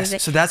emotional Yes,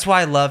 music. so that's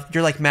why I love.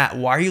 You're like, Matt,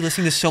 why are you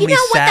listening to so You many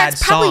know what? sad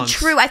That's probably songs?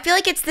 true. I feel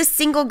like it's the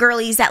single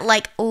girlies that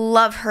like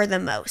love her the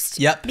most.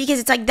 Yep. Because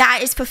it's like that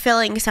is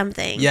fulfilling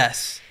something.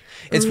 Yes.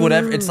 It's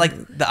whatever. It's like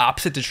the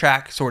opposite to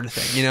track sort of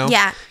thing, you know?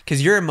 Yeah.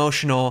 Because you're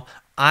emotional.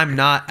 I'm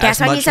not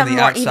That's as why I need much on something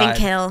the more outside. even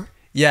kill.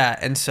 Yeah,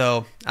 and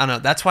so I don't know.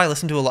 That's why I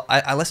listen to a lot.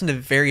 I listen to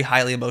very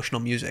highly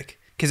emotional music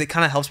because it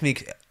kind of helps me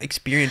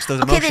experience those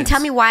Okay, emotions. then tell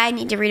me why I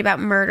need to read about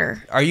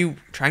murder. Are you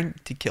trying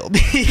to kill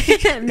me?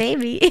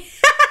 Maybe.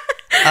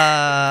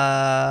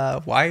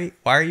 Why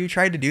are you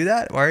trying to do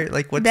that? Why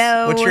what's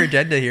No. what's your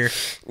agenda here?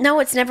 No,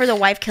 it's never the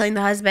wife killing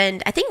the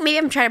husband. I think maybe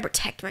I'm trying to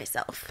protect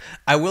myself.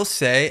 I will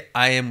say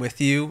I am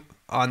with you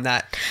on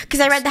that. Because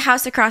I read The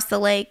House Across the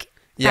Lake.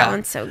 Yeah. That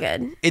one's so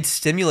good. It's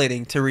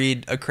stimulating to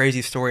read a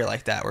crazy story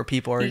like that where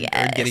people are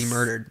getting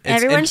murdered.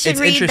 Everyone should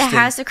read The interesting.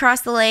 House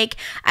Across the Lake.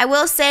 I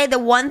will say the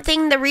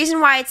reason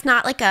why it's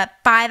not like a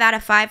 5 out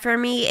of 5 for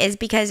me is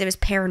because it was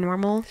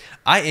paranormal.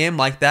 I am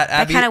like that,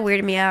 That Abby. kind of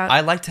weirded me out.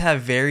 I like to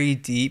have very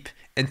deep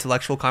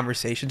intellectual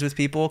conversations with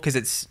people because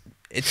it's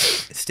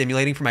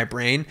stimulating for my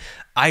brain.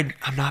 I'm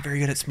not very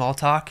good at small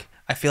talk.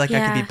 I feel like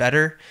I could be Yeah.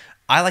 better.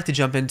 I like to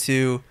jump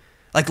into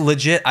like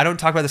legit. I don't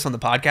talk about this on the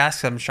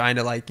podcast 'cause I'm trying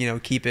to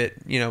keep it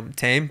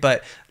tame,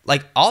 but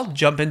like I'll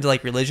jump into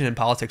like religion and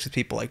politics with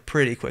people like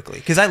pretty quickly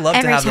because I love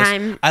Every to have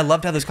time. those. I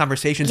love to have those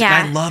conversations. Yeah.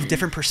 And I love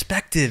different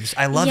perspectives.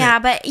 I love yeah,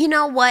 it. but you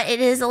know what?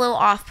 It is a little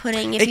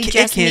off-putting if It you ca-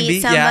 it just can meet be,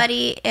 yeah.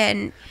 somebody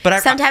and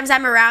But sometimes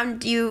I'm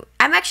around you.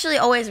 I'm actually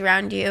always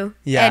around you.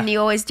 Yeah. And you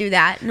always do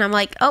that. And I'm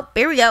like, oh,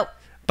 here we go.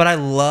 But I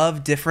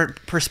love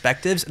different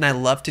perspectives and I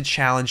love to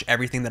challenge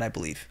everything that I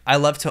believe. I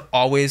love to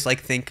always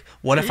like think,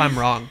 what if I'm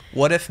wrong?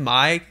 What if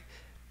my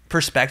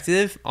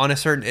perspective on a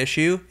certain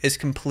issue is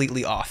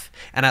completely off?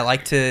 And I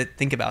like to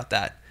think about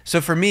that.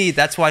 So for me,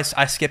 that's why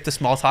I skip the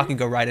small talk and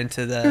go right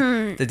into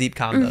the deep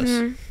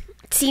combos.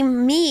 See,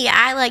 me,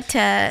 I like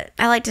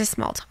to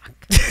small talk.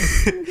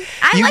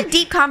 I like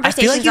deep I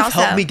conversations feel like you've also.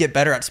 helped me get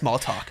better at small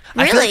talk.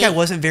 I feel like Really? I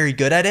wasn't very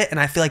good at it, and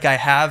I feel like I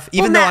have,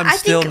 even Well, though Matt, I'm I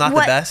still think not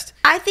the best.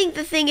 I think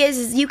the thing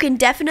is you can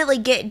definitely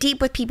get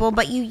deep with people,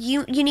 but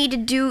you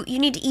need to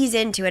ease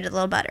into it a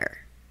little better.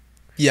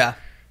 Yeah,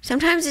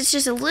 Sometimes it's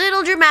just a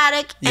little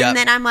dramatic, and Yeah.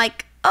 then I'm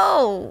like,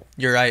 oh.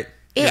 you're right.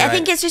 I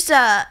think it's just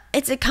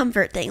it's a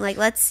comfort thing. Like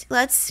let's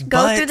go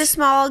But- through the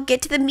small,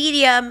 get to the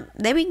medium,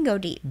 then we can go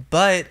deep.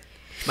 But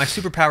my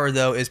superpower,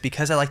 though, is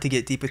because I like to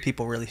get deep with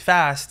people really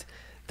fast,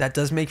 that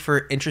does make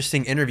for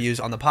interesting interviews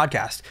on the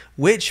podcast,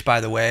 which, by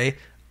the way,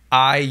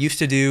 I used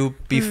to do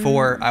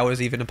before I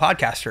was even a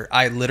podcaster.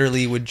 I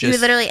literally would You just,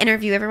 would literally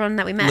interview everyone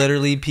that we met.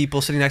 literally people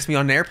sitting next to me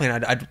on an airplane,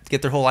 I'd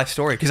get their whole life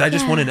story because I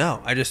just want to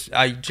know. I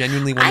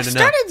genuinely I wanted to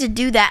know. started to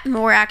do that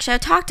more actually. I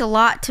talked a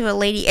lot to a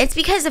lady. It's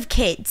because of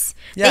kids.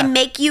 Yeah. They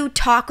make you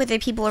talk with the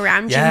people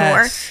around you Yes.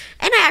 more.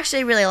 And I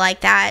actually really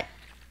like that.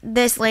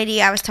 This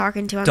lady I was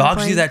talking to on the Dogs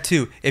plane. do that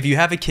too. If you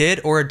have a kid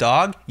or a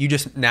dog, you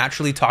just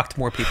naturally talk to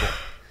more people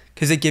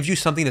because it gives you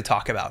something to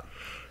talk about.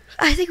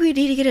 I think we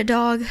need to get a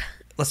dog.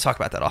 Let's talk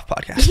about that off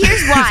podcast.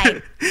 Here's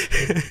why.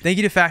 Thank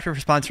you to Factor for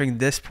sponsoring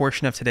this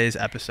portion of today's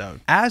episode.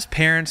 As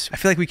parents, I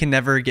feel like we can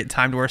never get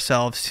time to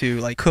ourselves to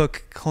like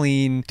cook,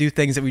 clean, do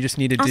things that we just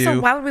need to Also,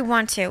 do. why would we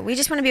want to? We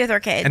just want to be with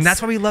our kids. And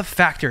that's why we love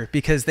Factor,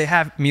 because they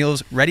have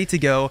meals ready to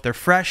go. They're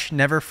fresh,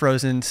 never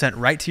frozen, sent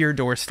right to your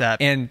doorstep,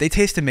 and they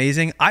taste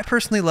amazing. I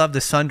personally love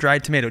the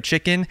sun-dried tomato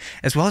chicken,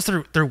 as well as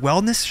their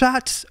wellness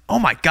shots. Oh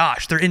my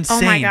gosh, they're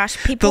insane. gosh,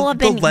 people have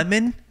been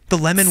the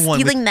lemon one.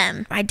 stealing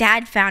them. My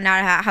dad found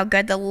out how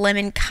good the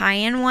lemon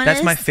cayenne one That's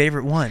is. my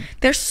favorite one.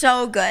 They're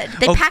so good.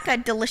 They Oh. pack a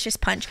delicious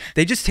punch.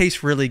 They just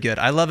taste really good.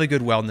 I love a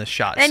good wellness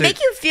shot. They So- make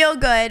you feel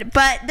good,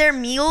 but their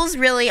meals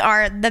really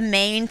are the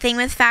main thing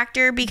with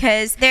Factor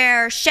because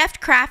they're chef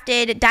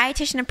crafted,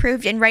 dietitian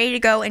approved, and ready to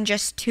go in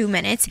just 2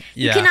 minutes.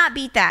 You Yeah. cannot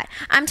beat that.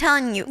 I'm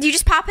telling you. You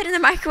just pop it in the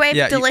microwave,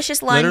 you-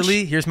 delicious lunch.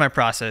 Literally, here's my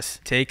process.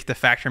 Take the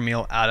Factor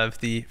meal out of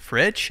the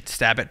fridge,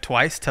 stab it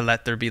twice to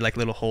let there be like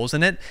little holes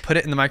in it, put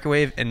it in the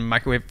microwave, and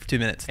microwave for 2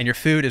 minutes, and your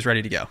food is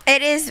ready to go.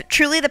 It is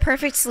truly the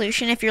perfect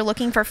solution if you're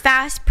looking for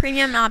fast,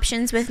 premium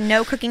options with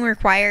no cooking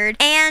required.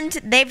 And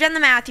they've done the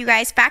math, you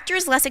guys. Factor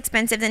is less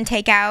expensive than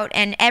takeout,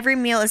 and every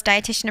meal is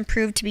dietitian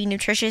approved to be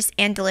nutritious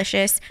and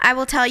delicious. I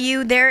will tell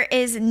you, there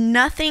is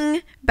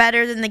nothing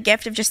better than the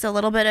gift of just a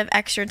little bit of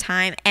extra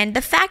time. And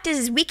the fact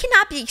is we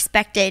cannot be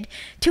expected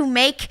to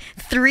make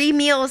 3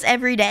 meals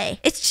every day.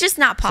 It's just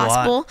not a lot.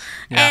 possible.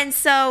 Yeah. And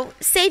so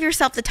save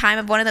yourself the time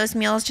of one of those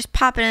meals. Just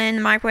pop it in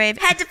the microwave.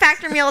 Head to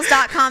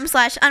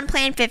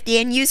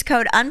factormeals.com/unplanned50 and use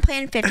code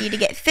unplanned50 to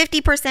get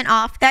 50%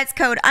 off. That's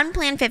code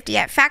unplanned50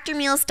 at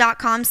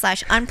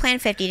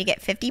factormeals.com/unplanned50 to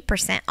get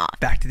 50% off.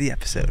 Back to the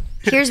episode.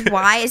 Here's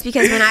why is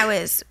because when I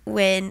was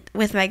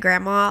with my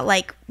grandma,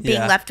 like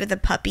being Yeah. left with a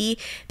puppy,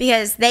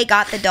 because they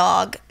got the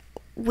dog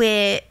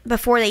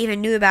before they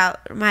even knew about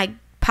my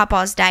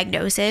papa's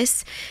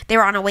diagnosis. They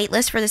were on a wait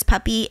list for this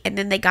puppy, and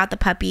then they got the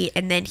puppy,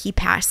 and then he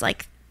passed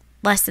like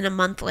less than a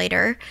month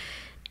later.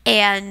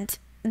 And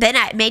then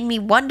it made me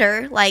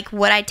wonder, like,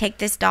 would I take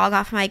this dog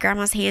off my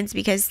grandma's hands,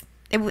 because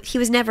he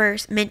was never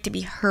meant to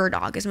be her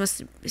dog. It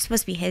was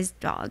supposed to be his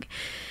dog.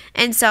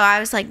 And so I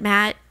was like,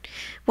 Matt,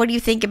 what do you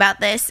think about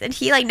this? And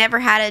he like never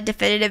had a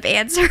definitive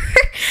answer.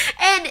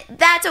 And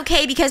that's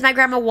okay, because my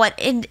grandma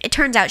and it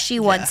turns out she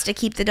wants to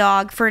keep the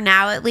dog for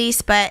now at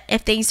least. But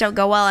if things don't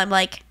go well, I'm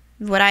like,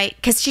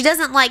 because she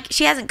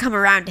hasn't come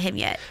around to him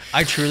yet.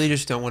 I truly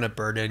just don't want to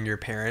burden your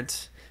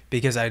parents,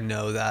 because I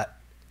know that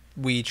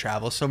we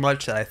travel so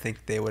much that I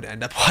think they would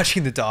end up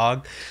watching the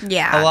dog.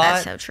 Yeah, a lot.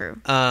 that's so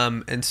true.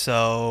 And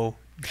so,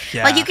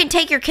 yeah. Like, you can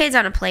take your kids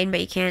on a plane, but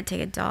you can't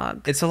take a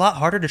dog. It's a lot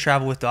harder to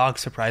travel with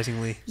dogs,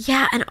 surprisingly.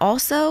 Yeah, and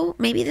also,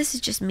 maybe this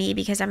is just me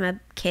because I'm a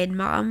kid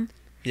mom.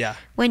 Yeah.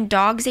 When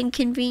dogs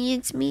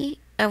inconvenience me.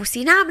 Oh,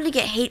 see, now I'm going to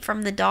get hate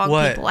from the dog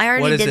people. I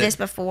already did this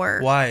before.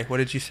 Why? What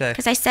did you say?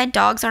 Because I said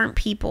dogs aren't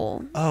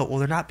people. Oh, well,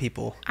 they're not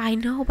people. I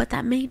know, but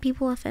that made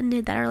people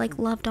offended that are like,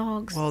 love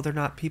dogs. Well, they're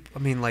not people. I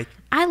mean, like,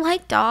 I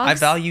like dogs. I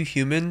value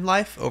human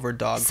life over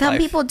dog life. Some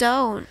people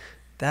don't.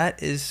 I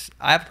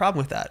have a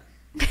problem with that.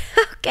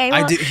 Okay,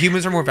 well,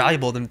 Humans are more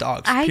valuable than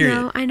dogs. I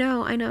period.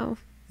 know.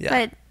 Yeah.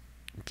 But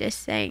just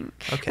saying.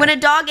 Okay. When a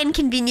dog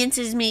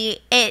inconveniences me,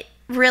 it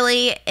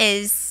really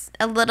is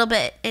a little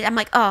bit, I'm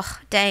like, oh,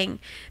 dang.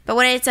 But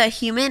when it's a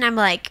human, I'm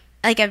like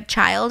a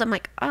child, I'm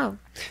like, oh,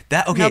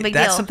 that's no big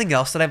deal. Something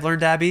else that I've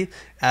learned, Abby,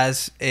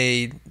 as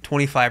a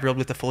 25-year-old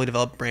with a fully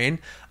developed brain.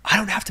 I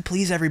don't have to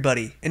please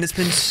everybody, and it's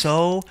been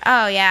so.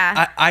 Oh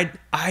yeah. I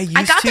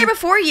got there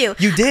before you.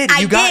 You did.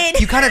 You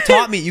kind of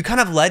taught me. You kind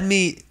of led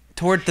me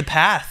toward the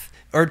path,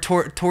 or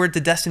toward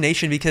the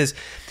destination, because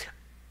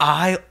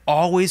I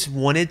always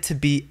wanted to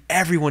be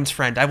everyone's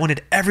friend. I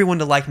wanted everyone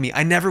to like me.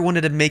 I never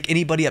wanted to make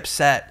anybody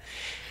upset.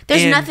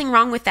 There's nothing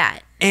wrong with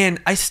that.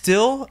 And I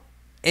still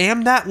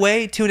am that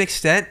way to an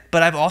extent,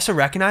 but I've also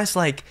recognized,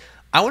 like,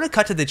 I want to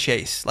cut to the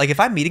chase. Like, if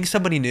I'm meeting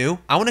somebody new,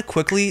 I want to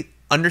quickly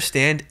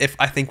understand if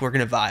I think we're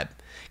going to vibe.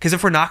 Because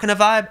if we're not going to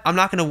vibe, I'm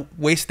not going to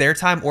waste their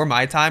time or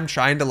my time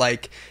trying to,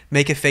 like,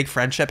 make a fake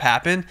friendship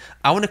happen.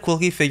 I want to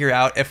quickly figure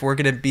out if we're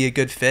going to be a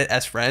good fit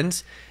as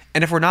friends.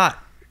 And if we're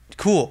not,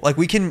 cool. Like,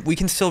 we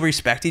can still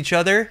respect each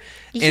other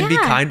and be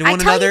kind to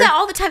one another. I tell you that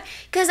all the time,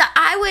 because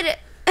I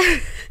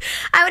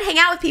would hang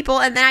out with people,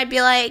 and then I'd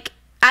be like,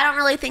 I don't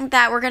really think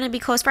that we're going to be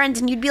close friends.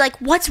 And you'd be like,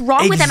 what's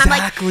wrong with them? I'm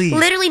like,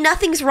 literally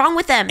nothing's wrong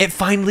with them. It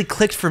finally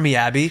clicked for me,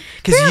 Abby.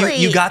 Because really?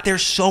 you got there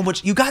so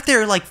much. You got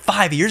there like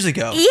 5 years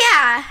ago.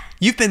 Yeah.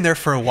 You've been there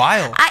for a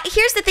while.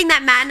 Here's the thing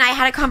that Matt and I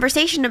had a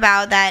conversation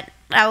about that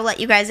I'll let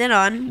you guys in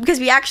on, because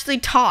we actually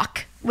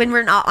talk when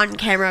we're not on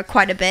camera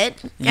quite a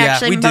bit. Yeah,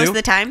 actually, most of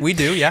the time. We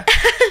do, yeah.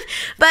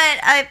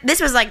 But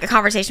this was like a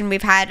conversation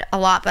we've had a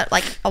lot, but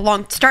like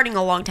starting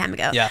a long time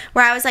ago. Yeah.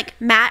 Where I was like,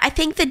 Matt, I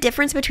think the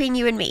difference between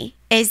you and me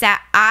is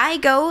that I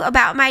go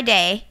about my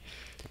day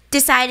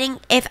deciding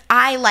if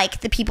I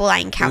like the people I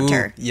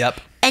encounter. Ooh, yep.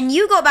 And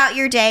you go about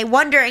your day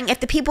wondering if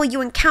the people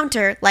you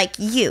encounter like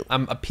you.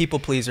 I'm a people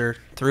pleaser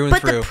through and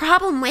through. But the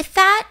problem with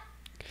that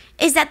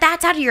is that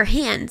that's out of your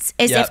hands,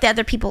 is if the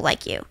other people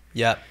like you.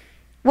 Yep.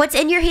 What's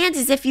in your hands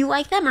is if you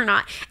like them or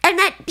not. And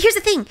here's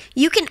the thing.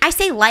 I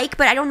say like,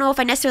 but I don't know if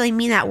I necessarily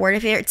mean that word.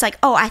 If it's like,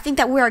 oh, I think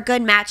that we're a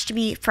good match to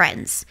be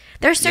friends.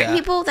 There are certain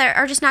people that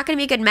are just not going to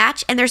be a good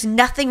match, and there's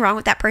nothing wrong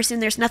with that person.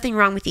 There's nothing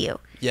wrong with you.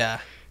 Yeah.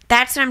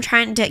 That's what I'm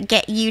trying to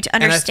get you to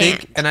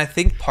understand. And I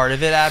think part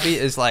of it, Abby,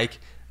 is like,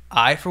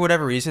 for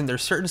whatever reason,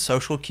 there's certain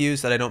social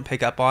cues that I don't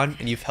pick up on,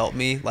 and you've helped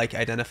me like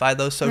identify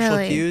those social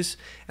cues.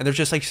 And there's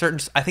just like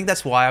I think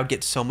that's why I would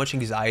get so much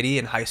anxiety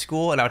in high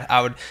school, and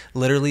I would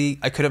literally,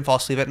 I couldn't fall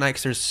asleep at night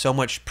because there's so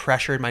much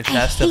pressure in my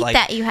chest I hate of like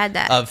that you had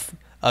that.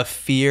 of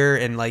fear,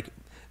 and like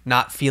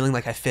not feeling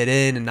like I fit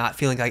in, and not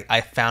feeling like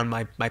I found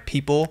my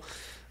people.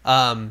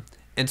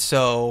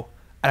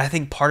 And I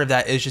think part of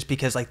that is just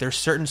because like there's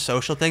certain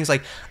social things,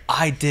 like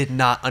I did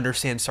not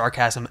understand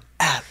sarcasm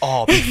at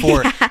all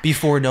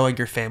before knowing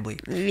your family.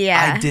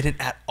 Yeah. I didn't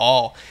at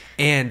all.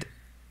 And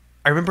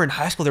I remember in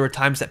high school there were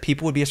times that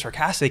people would be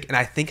sarcastic, and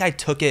I think I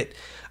took it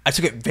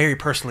very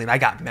personally, and I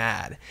got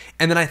mad.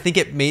 And then I think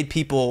it made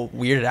people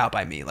weirded out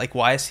by me. Like,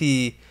 why is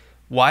he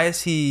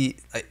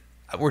like,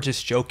 we're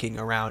just joking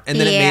around. And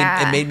then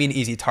it made me an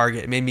easy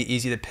target. It made me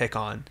easy to pick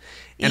on.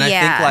 And I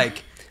think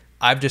like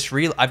I've just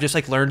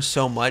like learned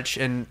so much,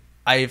 and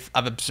I've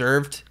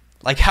observed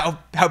like how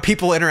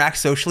people interact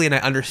socially, and I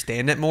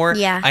understand it more.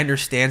 Yeah. I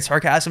understand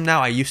sarcasm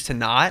now. I used to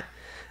not.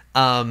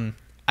 I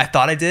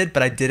thought I did,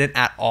 but I didn't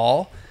at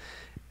all.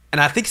 And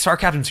I think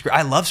sarcasm's great.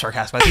 I love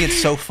sarcasm. I think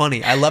it's so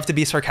funny. I love to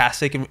be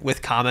sarcastic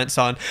with comments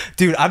on,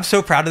 dude, I'm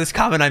so proud of this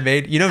comment I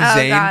made. You know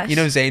Zane? Gosh. You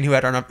know Zane who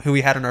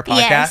we had on our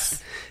podcast?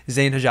 Yes.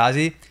 Zane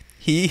Hijazi.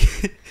 He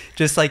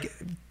just like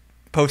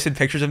posted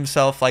pictures of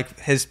himself, like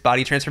his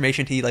body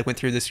transformation. He like went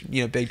through this,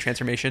 big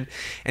transformation,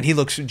 and he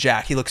looks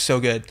jacked. He looks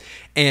so good.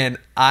 And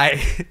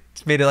I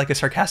made it like a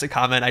sarcastic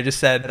comment. I just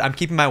said, I'm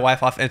keeping my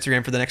wife off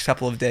Instagram for the next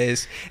couple of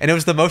days. And it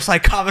was the most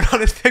like comment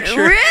on his picture.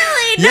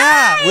 Really?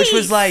 Yeah. Nice. Which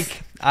was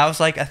like, I was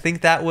like, I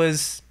think that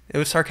was It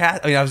was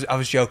sarcastic. I mean, I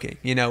was joking.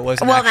 You know, it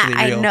wasn't Well, actually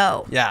Matt, real. I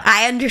know. Yeah.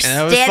 I understand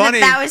And it was funny.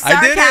 that was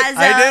sarcasm.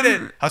 I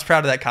did it. I was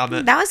proud of that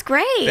comment. That was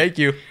great. Thank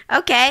you.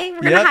 Okay,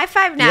 we're gonna Yep. high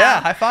five now.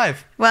 Yeah, high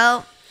five.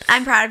 Well,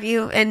 I'm proud of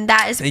you, and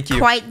that is Thank you.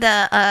 quite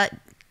the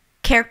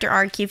character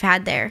arc you've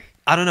had there.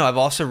 I don't know. I've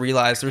also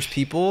realized there's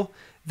people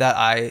that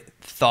I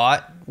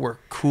thought were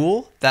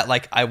cool that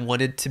like I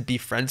wanted to be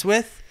friends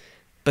with,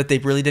 but they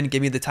really didn't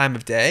give me the time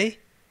of day.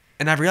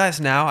 And I've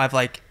realized now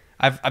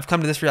I've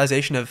come to this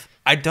realization of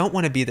I don't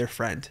want to be their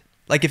friend.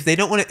 Like if they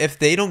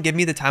don't give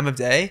me the time of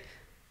day,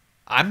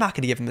 I'm not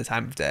going to give them the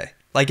time of day.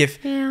 Like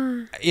if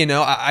you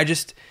know, I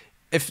just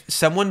if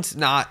someone's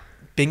not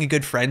being a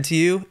good friend to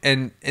you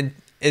and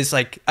is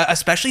like,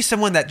 especially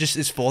someone that just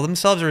is full of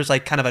themselves or is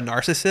like kind of a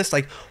narcissist,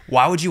 like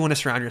why would you want to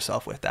surround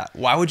yourself with that?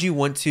 Why would you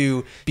want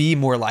to be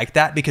more like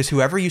that? Because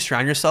whoever you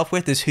surround yourself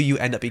with is who you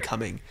end up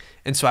becoming.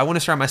 And so I want to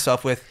surround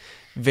myself with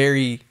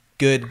very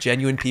good,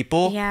 genuine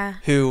people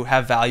who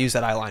have values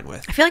that I align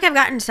with. I feel like I've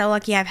gotten so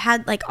lucky. I've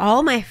had like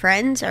all my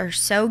friends are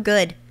so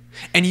good.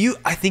 And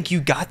I think you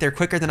got there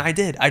quicker than I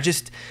did.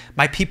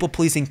 My people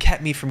pleasing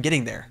kept me from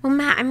getting there. Well,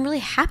 Matt, I'm really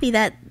happy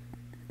that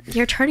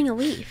you're turning a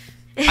leaf.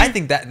 I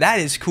think that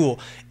is cool.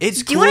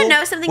 It's Do you cool wanna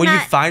know something, when you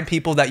Matt? find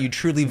people that you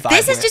truly vibe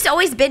This has with. just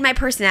always been my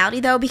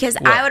personality, though, because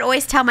What? I would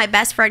always tell my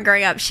best friend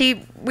growing up.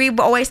 We've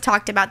always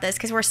talked about this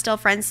because we're still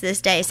friends to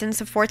this day since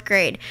the 4th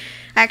grade.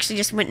 I actually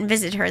just went and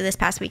visited her this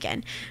past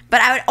weekend.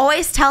 But I would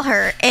always tell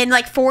her in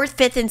like 4th,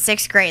 5th, and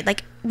 6th grade,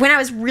 like when I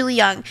was really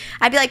young,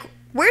 I'd be like,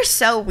 "We're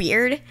so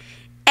weird."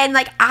 And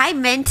like I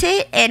meant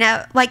it in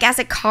a like as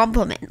a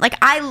compliment. Like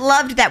I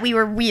loved that we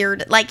were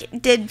weird,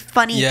 like did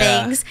funny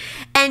things.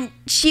 And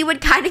she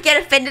would kind of get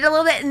offended a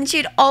little bit, and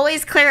she'd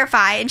always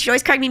clarify, and she'd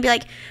always correct me and be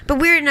like, "But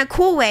weird in a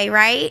cool way,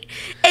 right?"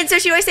 And so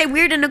she'd always say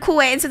weird in a cool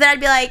way, and so then I'd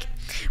be like,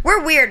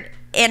 "We're weird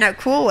in a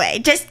cool way,"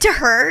 just to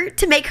her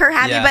to make her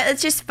happy. Yeah. But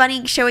it's just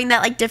funny showing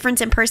that like difference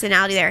in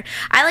personality there.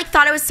 I like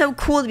thought it was so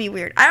cool to be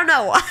weird. I don't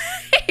know why.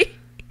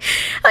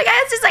 Like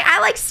I was just like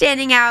I like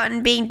standing out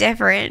and being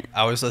different.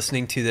 I was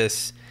listening to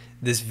this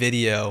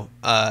video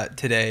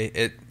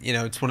today.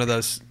 It's one of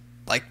those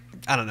like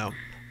I don't know,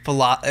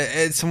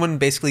 it's someone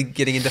basically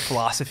getting into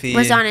philosophy.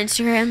 Was on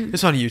Instagram.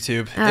 It's on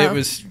YouTube. Oh. It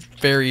was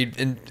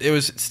it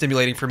was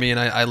stimulating for me, and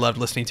I loved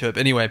listening to it. But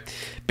anyway,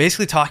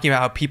 basically talking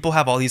about how people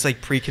have all these like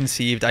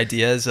preconceived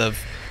ideas of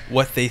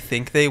what they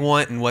think they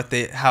want and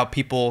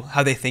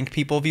how they think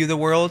people view the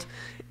world,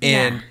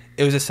 and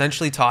it was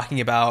essentially talking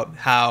about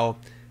how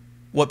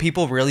what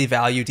people really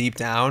value deep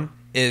down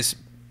is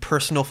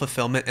personal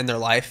fulfillment in their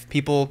life.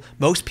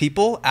 Most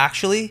people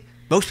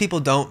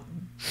don't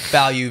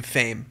value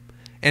fame,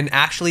 and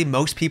actually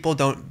most people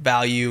don't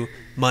value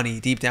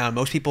money deep down.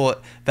 Most people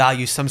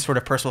value some sort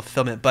of personal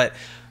fulfillment, but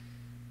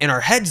in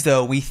our heads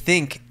though, we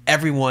think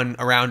everyone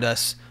around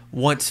us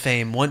wants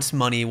fame, wants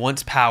money,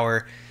 wants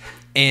power,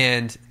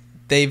 and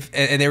they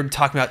were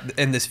talking about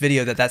in this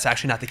video that that's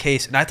actually not the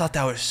case. And I thought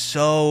that was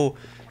so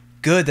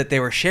good that they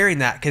were sharing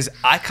that, because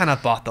I kind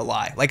of bought the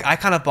lie. Like I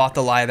kind of bought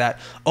the lie that,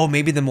 oh,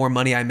 maybe the more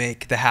money I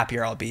make, the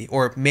happier I'll be,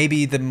 or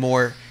maybe the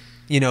more,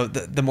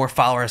 the more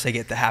followers I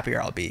get, the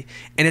happier I'll be.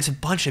 And it's a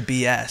bunch of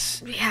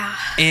BS. Yeah.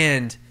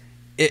 And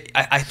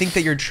I think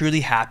that you're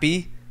truly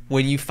happy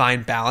when you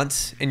find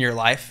balance in your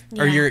life,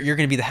 or you're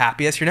going to be the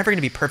happiest. You're never going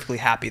to be perfectly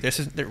happy.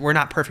 We're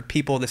not perfect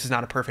people. This is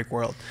not a perfect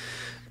world.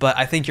 But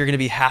I think you're going to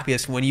be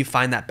happiest when you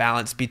find that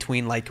balance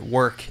between like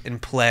work and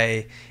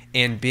play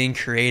and being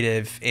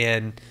creative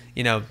and,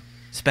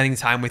 spending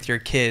time with your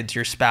kids,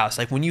 your spouse.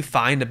 Like when you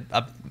find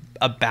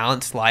a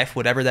balanced life,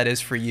 whatever that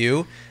is for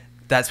you,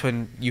 that's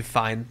when you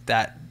find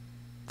that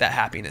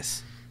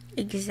happiness.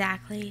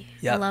 Exactly.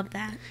 Yep. I love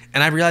that.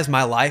 And I realized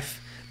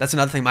that's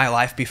another thing, my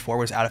life before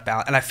was out of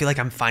balance. And I feel like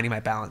I'm finding my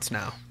balance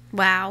now.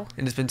 Wow.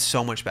 And it's been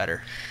so much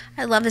better.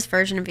 I love this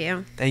version of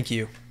you. Thank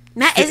you.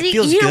 Matt, It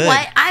feels you know good.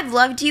 what? I've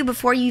loved you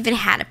before you even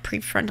had a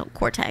prefrontal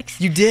cortex.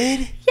 You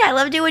did? Yeah, I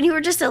loved you when you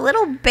were just a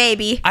little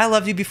baby. I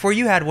loved you before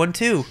you had one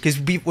too, because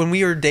when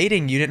we were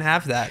dating, you didn't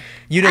have that.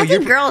 I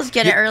think girls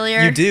get it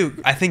earlier. You do.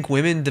 I think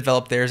women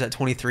develop theirs at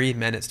 23,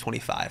 men it's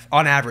 25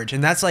 on average,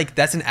 and that's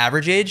an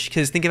average age.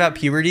 Because think about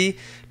puberty.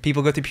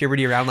 People go through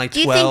puberty around like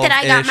 12. Do you think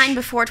that I got mine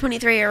before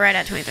 23 or right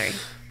at 23?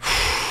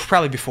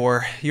 Probably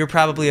before. You were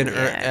probably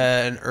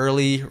an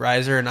early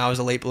riser, and I was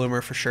a late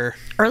bloomer for sure.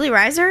 Early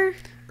riser?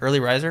 Early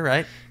riser,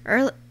 right?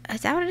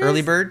 Is that what it is?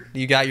 Early bird.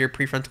 You got your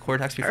prefrontal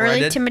cortex before I Early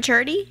did. to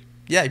maturity?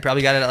 Yeah, you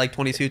probably got it at like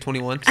 22,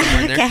 21,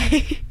 somewhere in there.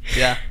 Okay.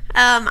 Yeah.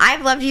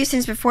 I've loved you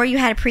since before you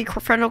had a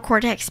prefrontal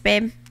cortex,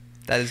 babe.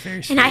 That is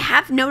very sweet. And I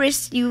have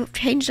noticed you've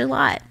changed a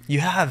lot. You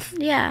have.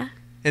 Yeah.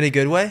 In a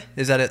good way?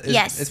 Is that it?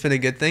 Yes. It's been a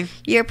good thing?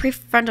 Your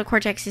prefrontal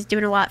cortex is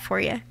doing a lot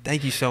for you.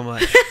 Thank you so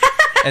much.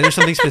 And there's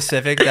something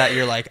specific that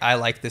you're like, I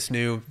like this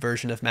new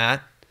version of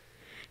Matt?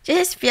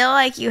 Just feel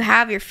like you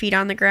have your feet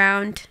on the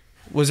ground.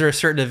 Was there a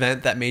certain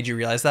event that made you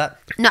realize that?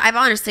 No, I've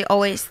honestly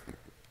always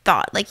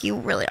thought like you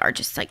really are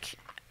just like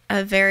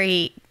a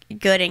very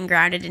good and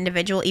grounded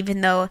individual,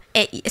 even though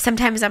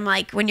sometimes I'm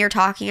like, when you're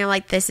talking, I'm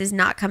like, this is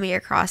not coming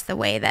across the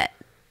way that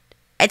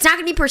It's not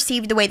going to be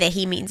perceived the way that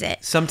he means it.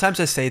 Sometimes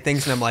I say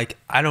things and I'm like,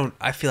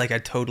 I feel like I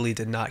totally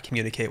did not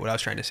communicate what I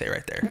was trying to say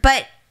right there.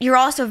 But you're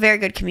also a very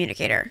good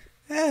communicator.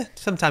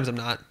 Sometimes I'm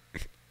not.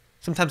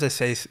 Sometimes I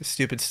say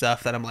stupid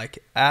stuff that I'm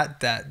like, that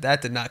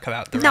did not come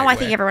out the right No, way. I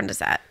think everyone does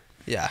that.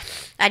 Yeah.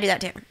 I do that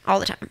too, all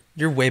the time.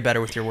 You're way better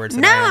with your words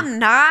than No, I am. I'm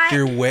not.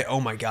 Oh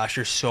my gosh,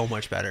 you're so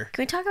much better.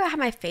 Can we talk about how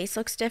my face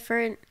looks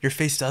different? Your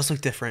face does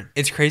look different.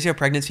 It's crazy how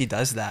pregnancy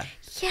does that.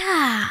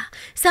 Yeah.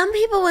 Some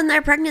people, when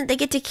they're pregnant, they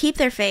get to keep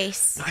their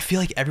face. I feel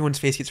like everyone's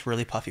face gets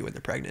really puffy when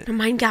they're pregnant.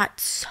 Mine got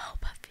so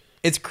puffy.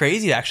 It's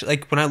crazy, actually.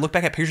 Like, when I look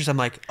back at pictures, I'm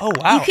like, oh,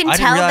 wow. You can I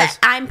tell didn't realize. that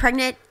I'm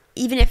pregnant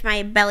even if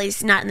my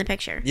belly's not in the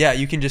picture. Yeah,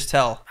 you can just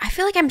tell. I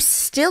feel like I'm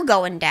still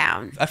going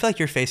down. I feel like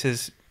your face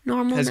has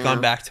Normal now.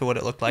 gone back to what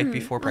it looked like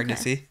before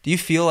pregnancy. Okay. Do you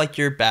feel like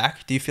you're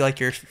back? Do you feel like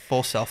you're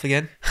full self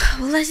again?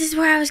 Well, this is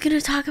where I was going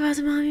to talk about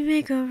the Mommy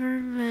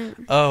Makeover.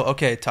 But... Oh,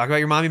 okay. Talk about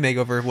your Mommy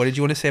Makeover. What did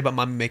you want to say about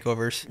Mommy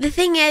Makeovers? The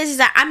thing is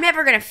that I'm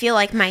never going to feel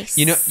like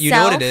myself. You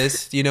know what it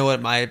is? Do you know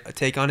what my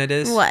take on it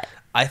is? What?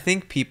 I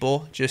think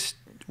people just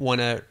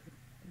want to...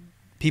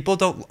 People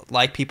don't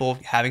like people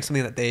having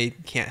something that they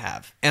can't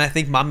have. And I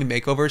think Mommy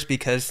Makeovers,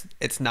 because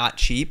it's not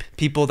cheap,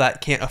 people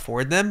that can't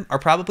afford them are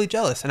probably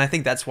jealous. And I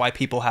think that's why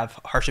people have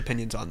harsh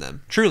opinions on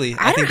them. Truly,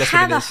 I think that's what it is.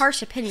 I don't have a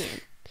harsh opinion.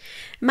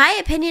 My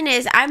opinion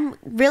is I'm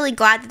really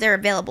glad that they're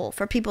available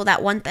for people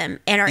that want them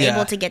and are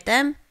able to get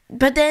them.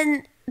 But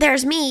then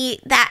there's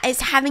me that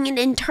is having an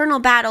internal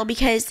battle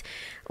because...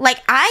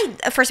 Like,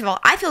 first of all,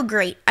 I feel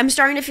great. I'm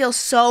starting to feel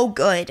so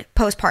good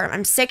postpartum.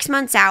 I'm 6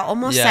 months out,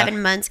 almost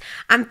 7 months.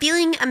 I'm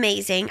feeling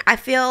amazing. I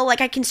feel like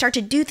I can start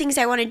to do things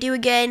I want to do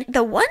again.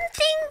 The one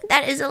thing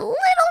that is a little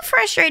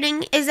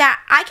frustrating is that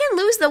I can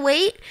lose the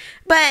weight,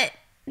 but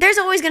there's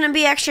always going to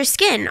be extra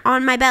skin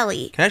on my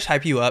belly. Can I just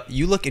hype you up?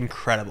 You look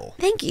incredible.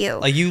 Thank you.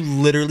 Like, you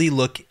literally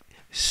look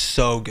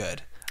so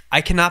good.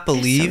 I cannot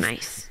believe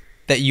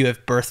that you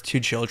have birthed 2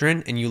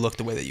 children and you look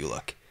the way that you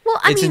look. Well,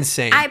 I mean,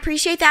 insane. I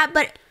appreciate that,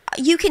 but...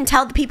 You can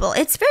tell the people.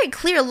 It's very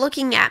clear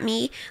looking at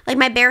me, like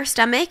my bare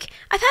stomach.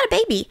 I've had a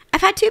baby.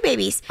 I've had 2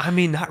 babies. I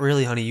mean, not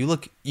really, honey. You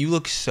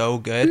look so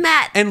good.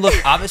 Matt. And look,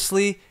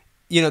 obviously,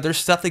 you know,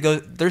 there's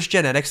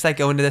genetics that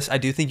go into this. I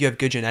do think you have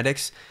good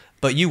genetics,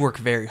 but you work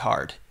very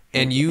hard.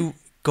 And you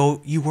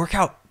work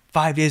out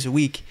 5 days a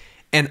week.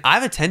 And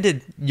I've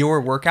attended your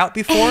workout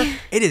before.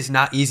 It is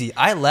not easy.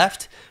 I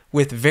left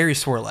with very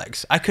sore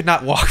legs. I could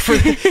not walk for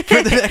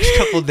the next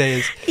couple of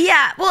days.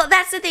 Yeah, well,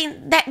 that's the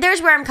thing.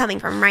 There's where I'm coming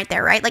from right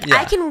there, right? Like,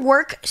 I can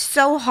work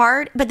so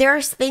hard, but there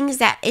are things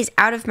that is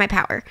out of my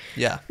power.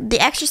 Yeah. The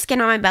extra skin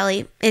on my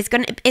belly is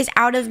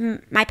out of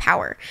my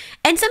power.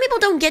 And some people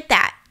don't get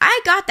that. I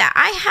got that.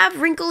 I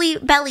have wrinkly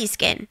belly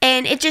skin,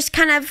 and it just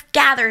kind of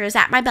gathers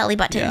at my belly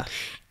button. Yeah.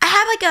 I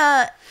have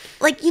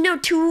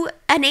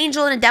an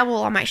angel and a devil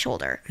on my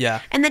shoulder.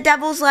 Yeah. And the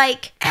devil's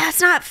like, that's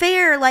not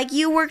fair. Like,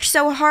 you worked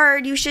so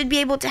hard. You should be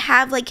able to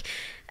have, like,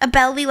 a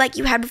belly like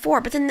you had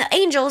before. But then the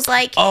angel's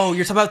like... Oh,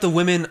 you're talking about the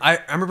women. I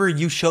remember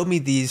you showed me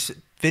these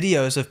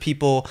videos of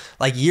people,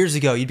 like, years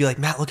ago. You'd be like,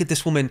 Matt, look at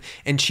this woman.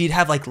 And she'd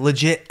have, like,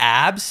 legit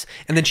abs.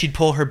 And then she'd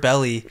pull her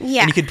belly.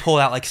 Yeah. And you could pull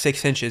out, like,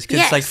 6 inches. Because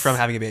it's, like, from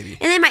having a baby.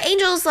 And then my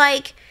angel's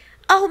like...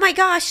 Oh my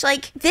gosh,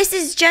 like, this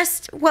is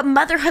just what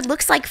motherhood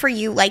looks like for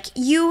you. Like,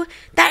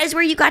 that is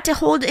where you got to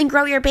hold and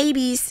grow your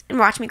babies. And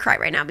watch me cry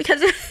right now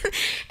because,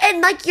 and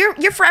like,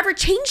 you're forever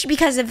changed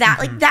because of that.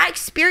 Like, that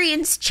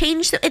experience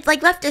changed, it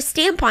like left a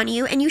stamp on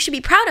you and you should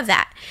be proud of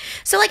that.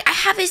 So, like, I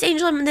have this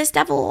angel and this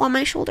devil on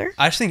my shoulder.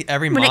 I just think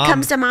every mom. When it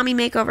comes to Mommy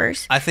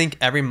Makeovers. I think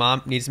every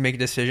mom needs to make a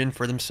decision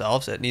for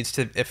themselves. It needs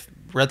to,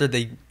 whether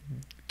they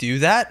do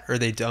that or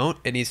they don't,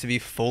 it needs to be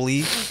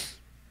fully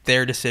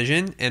their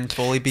decision and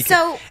fully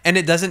and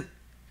it doesn't,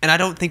 and I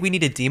don't think we need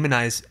to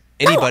demonize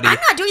anybody. No, I'm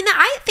not doing that.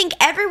 I think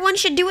everyone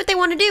should do what they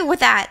want to do with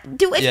that.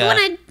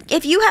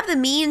 If you have the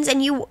means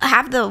and you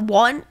have the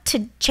want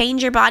to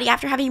change your body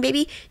after having a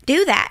baby,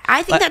 do that.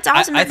 I think that's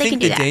awesome that they can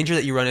do that. I think the danger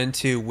that you run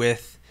into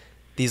with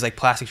these like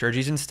plastic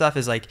surgeries and stuff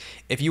is like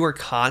if you are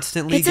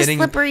constantly getting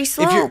a slippery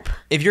slope.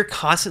 If you're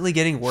constantly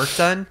getting work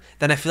done,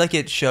 then I feel like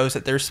it shows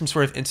that there's some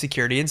sort of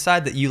insecurity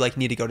inside that you like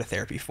need to go to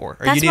therapy for.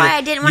 Or that's why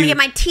I didn't want to get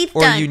my teeth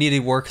done. Or you need to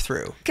work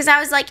through. Because I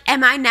was like,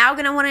 am I now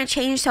going to want to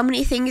change so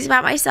many things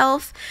about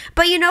myself?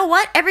 But you know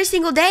what? Every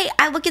single day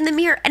I look in the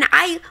mirror and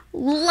I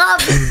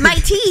love my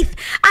teeth.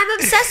 I'm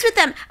obsessed with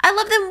them. I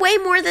love them way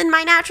more than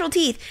my natural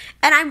teeth.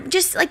 And I'm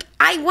just like,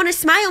 I want to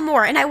smile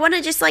more and I want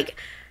to just like...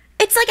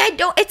 It's like I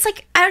don't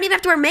even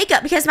have to wear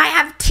makeup because I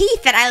have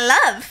teeth that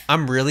I love.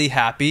 I'm really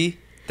happy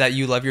that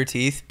you love your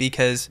teeth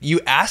because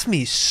you asked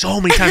me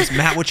so many times,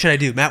 Matt, what should I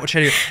do? Matt, what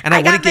should I do? And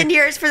I got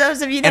veneers for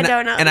those of you that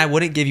don't know. And I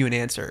wouldn't give you an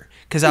answer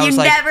because I was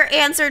like, you never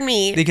answered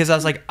me because I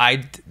was like,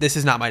 this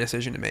is not my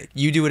decision to make.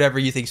 You do whatever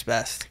you think's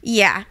best.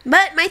 Yeah,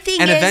 but my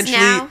thing is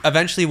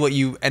eventually, what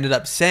you ended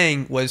up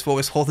saying was what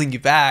was holding you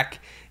back.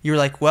 You were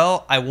like,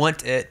 well, I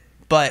want it,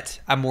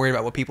 but I'm worried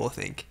about what people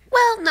think.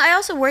 Well, no, I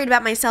also worried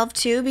about myself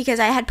too because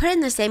I had put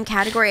in the same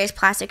category as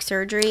plastic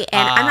surgery,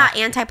 and I'm not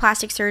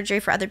anti-plastic surgery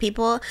for other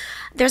people.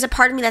 There's a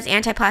part of me that's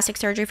anti-plastic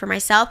surgery for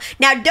myself.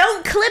 Now,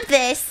 don't clip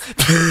this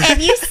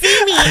if you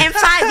see me in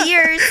 5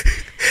 years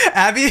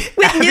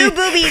with new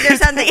boobies or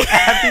something.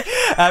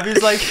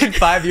 Abby's like, in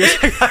 5 years,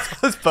 I got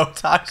all this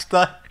Botox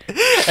done,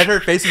 and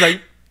her face is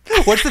like,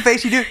 what's the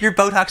face you do? Your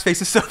Botox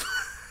face is so...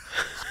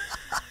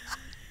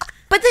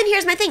 But then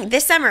here's my thing.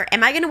 This summer,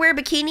 am I going to wear a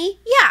bikini?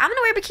 Yeah, I'm going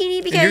to wear a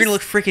bikini because... And you're going to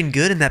look freaking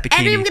good in that bikini.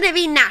 And I'm going to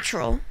be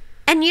natural.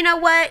 And you know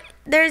what?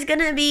 There's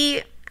going to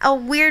be a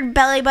weird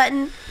belly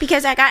button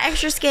because I got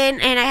extra skin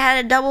and I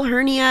had a double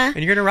hernia. And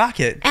you're going to rock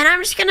it. And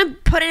I'm just going to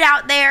put it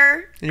out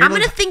there. I'm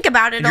going to think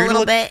about it a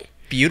little bit.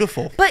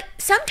 Beautiful. But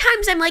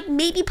sometimes I'm like,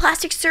 maybe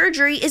plastic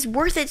surgery is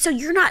worth it so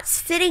you're not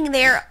sitting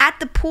there at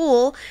the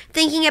pool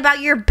thinking about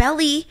your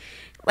belly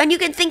when you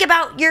can think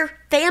about your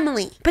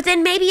family. But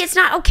then maybe it's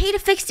not okay to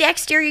fix the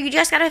exterior, you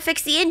just gotta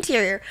fix the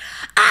interior.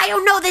 I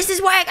don't know, this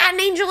is why I got an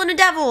angel and a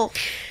devil.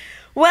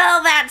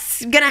 Well,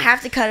 that's gonna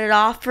have to cut it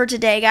off for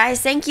today,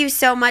 guys. Thank you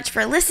so much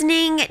for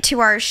listening to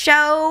our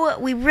show.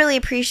 We really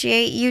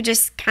appreciate you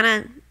just kind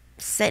of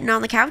sitting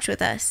on the couch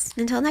with us.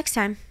 Until next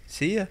time.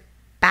 See ya.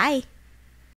 Bye.